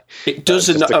reply. It does,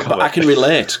 Just a but I comment. can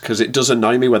relate because it does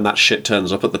annoy me when that shit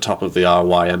turns up at the top of the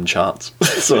RYM charts.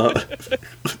 So,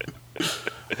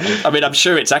 I mean, I'm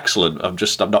sure it's excellent. I'm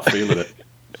not feeling it.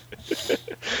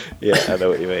 Yeah, I know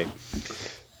what you mean.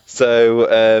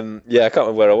 So yeah, I can't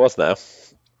remember where I was now.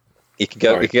 You can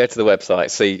go. Sorry. You can go to the website,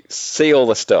 see all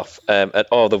the stuff, and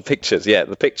the pictures. Yeah,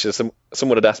 the pictures.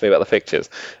 Someone had asked me about the pictures,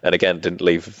 and again, didn't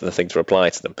leave the thing to reply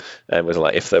to them, and was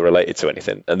like if they're related to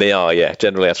anything, and they are. Yeah,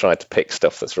 generally, I try to pick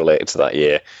stuff that's related to that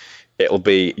year. It'll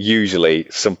be usually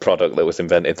some product that was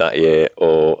invented that year,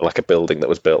 or like a building that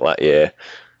was built that year.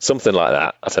 Something like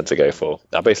that, I tend to go for.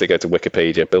 I basically go to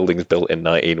Wikipedia, buildings built in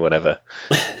 19 whenever,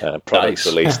 products Nice.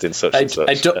 released in such and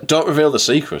such. Don't reveal the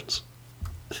secrets.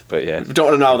 But yeah, We don't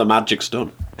want to know how the magic's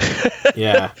done.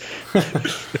 Yeah.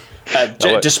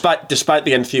 Despite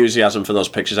the enthusiasm for those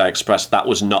pictures I expressed, that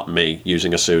was not me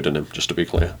using a pseudonym, just to be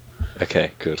clear.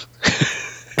 okay, good.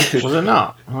 Was it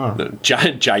not? Oh.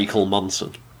 Jekyll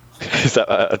Monson. Is that,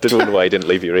 I did wonder why you didn't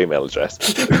leave your email address.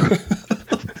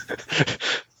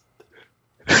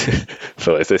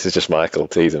 So this is just Michael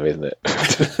teasing me, isn't it?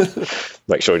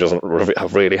 Make sure he doesn't. I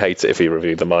really hate it if he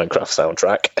reviewed the Minecraft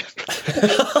soundtrack.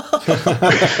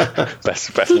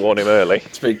 best warn him early.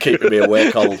 It's been keeping me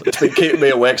awake It's been keeping me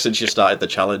awake since you started the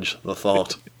challenge. The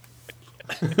thought.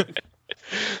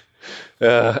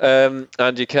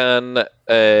 And you can,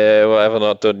 whatever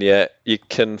not done yet, you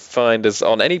can find us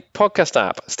on any podcast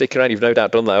app. Stick Around, you've no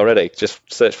doubt done that already. Just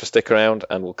search for Stick Around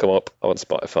and we'll come up on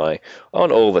Spotify,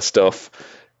 on all the stuff.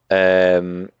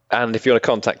 And if you want to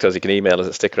contact us, you can email us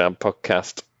at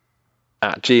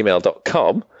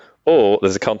stickaroundpodcast@gmail.com, or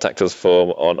there's a contact us form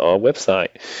on our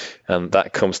website. And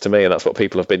that comes to me, and that's what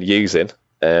people have been using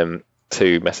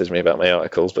to message me about my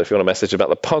articles. But if you want to message about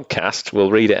the podcast,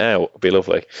 we'll read it out. It'll be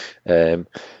lovely. And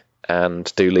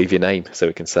do leave your name so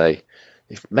we can say,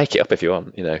 make it up if you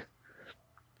want, you know.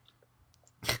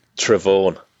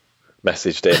 Trevorn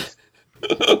messaged in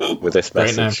with this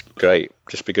Great message. Great.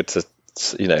 Just be good to,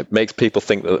 makes people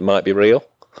think that it might be real.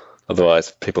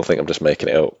 Otherwise, people think I'm just making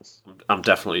it up. I'm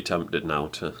definitely tempted now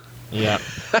to. Yeah. On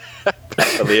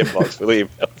the inbox, believe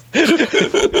me.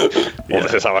 Well,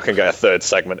 this is how I can get a third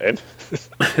segment in.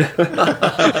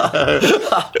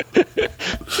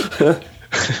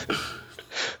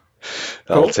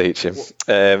 I'll teach him.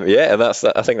 Yeah, and I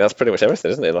think that's pretty much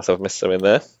everything, isn't it? Unless I've missed some in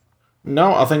there.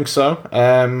 No, I think so.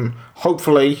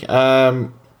 Hopefully,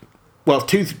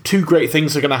 two great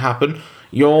things are going to happen.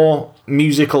 Your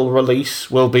musical release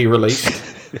will be released.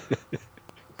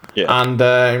 Yeah. And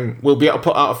we'll be able to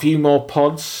put out a few more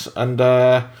pods. And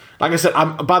like I said,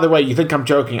 by the way, you think I'm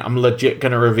joking? I'm legit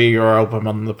going to review your album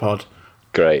on the pod.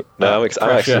 Great. No, I'm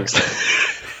actually.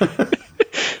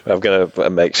 I'm going to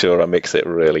make sure I mix it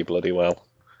really bloody well.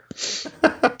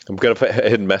 I'm going to put a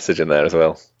hidden message in there as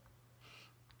well.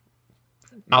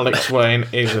 Alex Wayne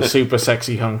is a super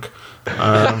sexy hunk.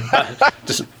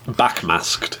 Just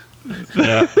backmasked.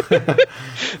 Yeah.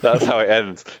 That's how it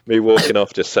ends. Me walking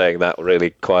off just saying that really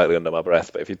quietly under my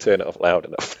breath, but if you turn it off loud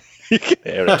enough, you can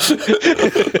hear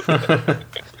it.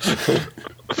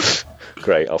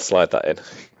 Great, I'll slide that in.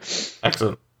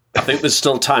 Excellent. I think there's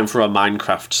still time for a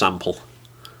Minecraft sample.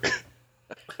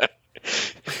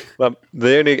 Well,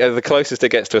 the closest it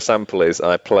gets to a sample is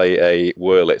I play a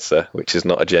Wurlitzer, which is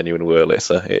not a genuine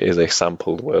Wurlitzer. It is a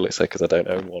sampled Wurlitzer because I don't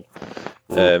own one.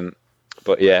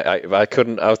 But yeah, I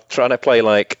couldn't. I was trying to play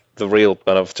like the real,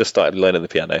 and I've just started learning the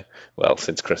piano. Well,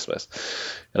 since Christmas,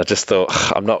 and I just thought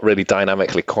I'm not really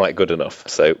dynamically quite good enough.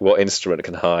 So, what instrument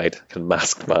can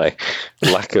mask my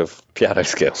lack of piano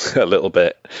skill a little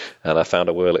bit? And I found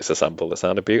a Wurlitzer sample that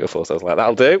sounded beautiful. So I was like,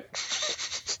 that'll do.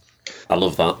 I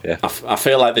love that. Yeah. I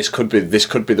feel like this could be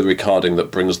the recording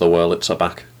that brings the Wurlitzer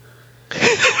back.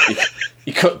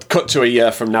 you cut to a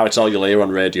year from now, it's all you'll hear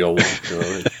on Radio 1. You know what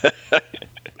I mean?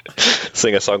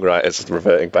 Singer-songwriters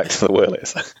reverting back to the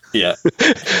Wurlitzer. Yeah.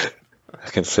 I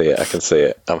can see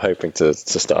it. I'm hoping to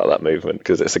start that movement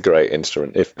because it's a great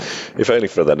instrument. If only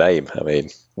for the name. I mean,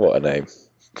 what a name.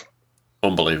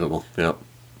 Unbelievable. Yeah.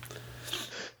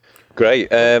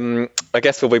 Great. I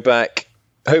guess we'll be back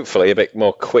hopefully a bit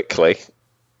more quickly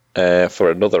for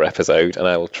another episode, and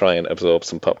I will try and absorb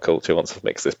some pop culture once I've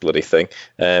mixed this bloody thing.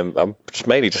 I'm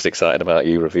mainly just excited about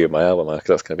you reviewing my album, because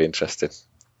that's going to be interesting.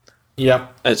 Yeah.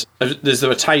 Is there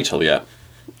a title yet?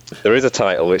 There is a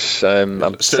title which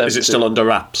Is it still under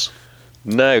wraps?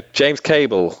 No, James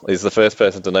Cable is the first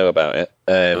person to know about it,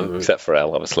 except for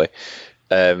Elle, obviously.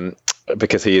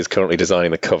 because he is currently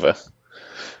designing the cover.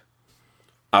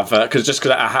 I've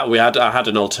I had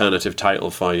an alternative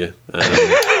title for you.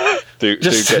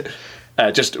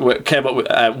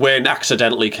 Wayne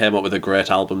accidentally came up with a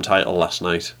great album title last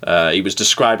night. He was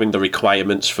describing the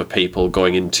requirements for people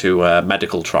going into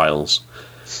medical trials,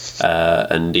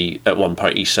 and at one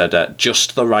point he said,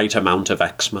 "Just the right amount of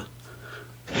eczema."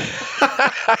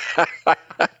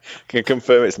 Can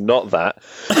confirm it's not that.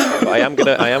 But I am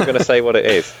gonna say what it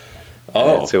is.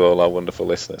 To all our wonderful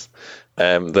listeners.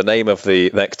 The name of the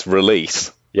next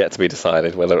release, yet to be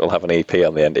decided whether it'll have an EP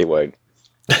on the end. It won't,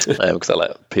 because I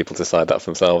let people decide that for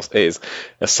themselves, is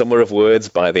A Summer of Words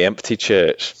by The Empty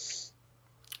Church.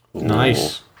 Ooh,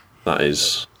 Nice.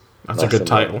 That's a good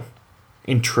title.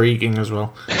 Intriguing as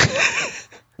well.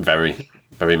 very,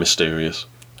 very mysterious.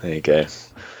 There you go.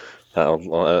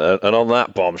 And on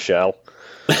that bombshell,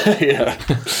 Yeah.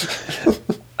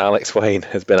 Alex Wayne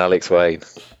has been Alex Wayne.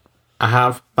 I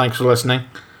have. Thanks for listening.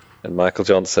 And Michael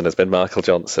Johnson has been Michael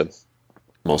Johnson.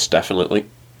 Most definitely.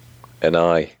 And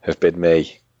I have been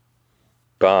me.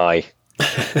 Bye.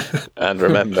 And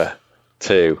remember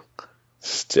to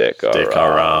stick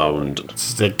around.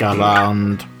 Stick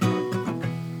around.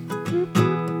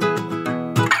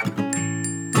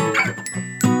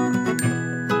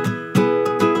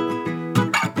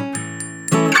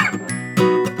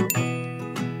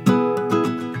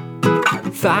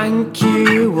 Thank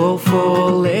you all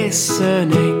for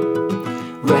listening.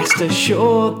 Rest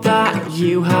assured that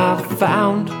you have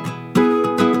found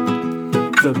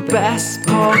the best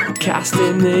podcast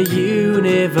in the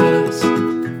universe.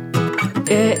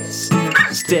 It's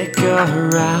Stick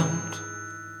Around.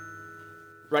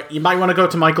 Right, you might want to go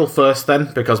to Michael first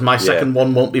then, because my second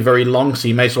one won't be very long, so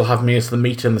you may as well have me as the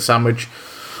meat in the sandwich.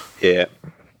 Yeah.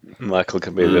 Michael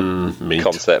can be the meat.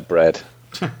 concept bread.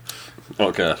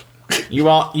 Okay. You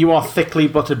are thickly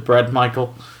buttered bread,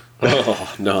 Michael.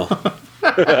 Oh, no.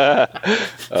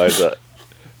 Oh, is that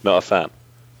not a fan?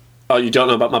 Oh, you don't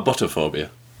know about my butterphobia?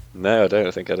 No, I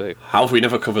don't think I do. How have we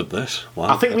never covered this?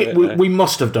 Wow. I think we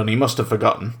must have done. He must have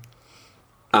forgotten.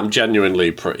 I'm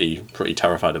genuinely pretty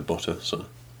terrified of butter, so...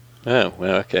 Oh,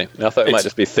 well, okay. I thought it might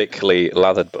just be thickly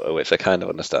lathered butter, which I kind of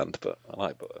understand, but I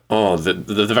like butter. Oh, the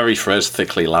very phrase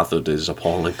thickly lathered is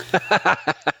appalling.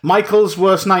 Michael's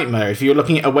worst nightmare, if you're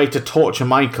looking at a way to torture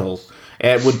Michael,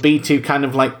 would be to kind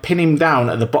of like pin him down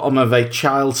at the bottom of a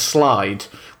child's slide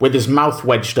with his mouth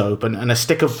wedged open and a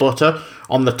stick of butter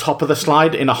on the top of the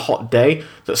slide in a hot day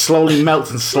that slowly melts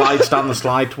and slides down the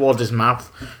slide towards his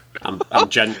mouth.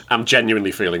 I'm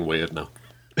genuinely feeling weird now.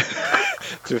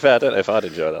 To be fair, I don't know if I'd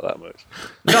enjoy that much.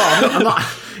 No, I'm not.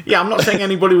 Yeah, I'm not saying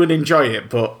anybody would enjoy it,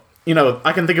 but you know,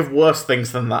 I can think of worse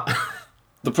things than that.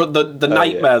 The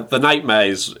nightmare. Yeah. The nightmare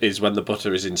is when the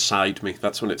butter is inside me.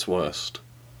 That's when it's worst.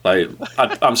 Like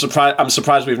I'm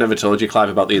surprised we've never told you, Clive,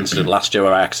 about the incident last year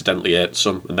where I accidentally ate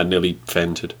some and then nearly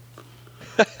fainted.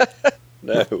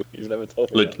 No, you've never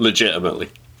told me. Legitimately.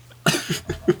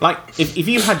 Like if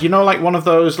you had, like one of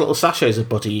those little sachets of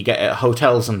butter you get at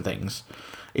hotels and things.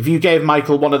 If you gave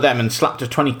Michael one of them and slapped a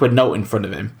 20-quid note in front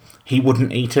of him, he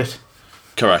wouldn't eat it.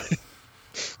 Correct.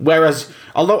 Whereas,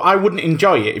 although I wouldn't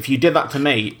enjoy it, if you did that to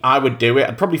me, I would do it.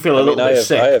 I'd probably feel a little bit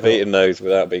sick. I have eaten those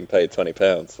without being paid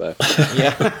 £20, so...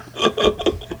 Yeah.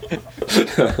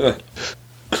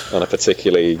 On a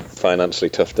particularly financially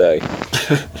tough day.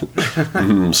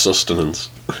 Sustenance.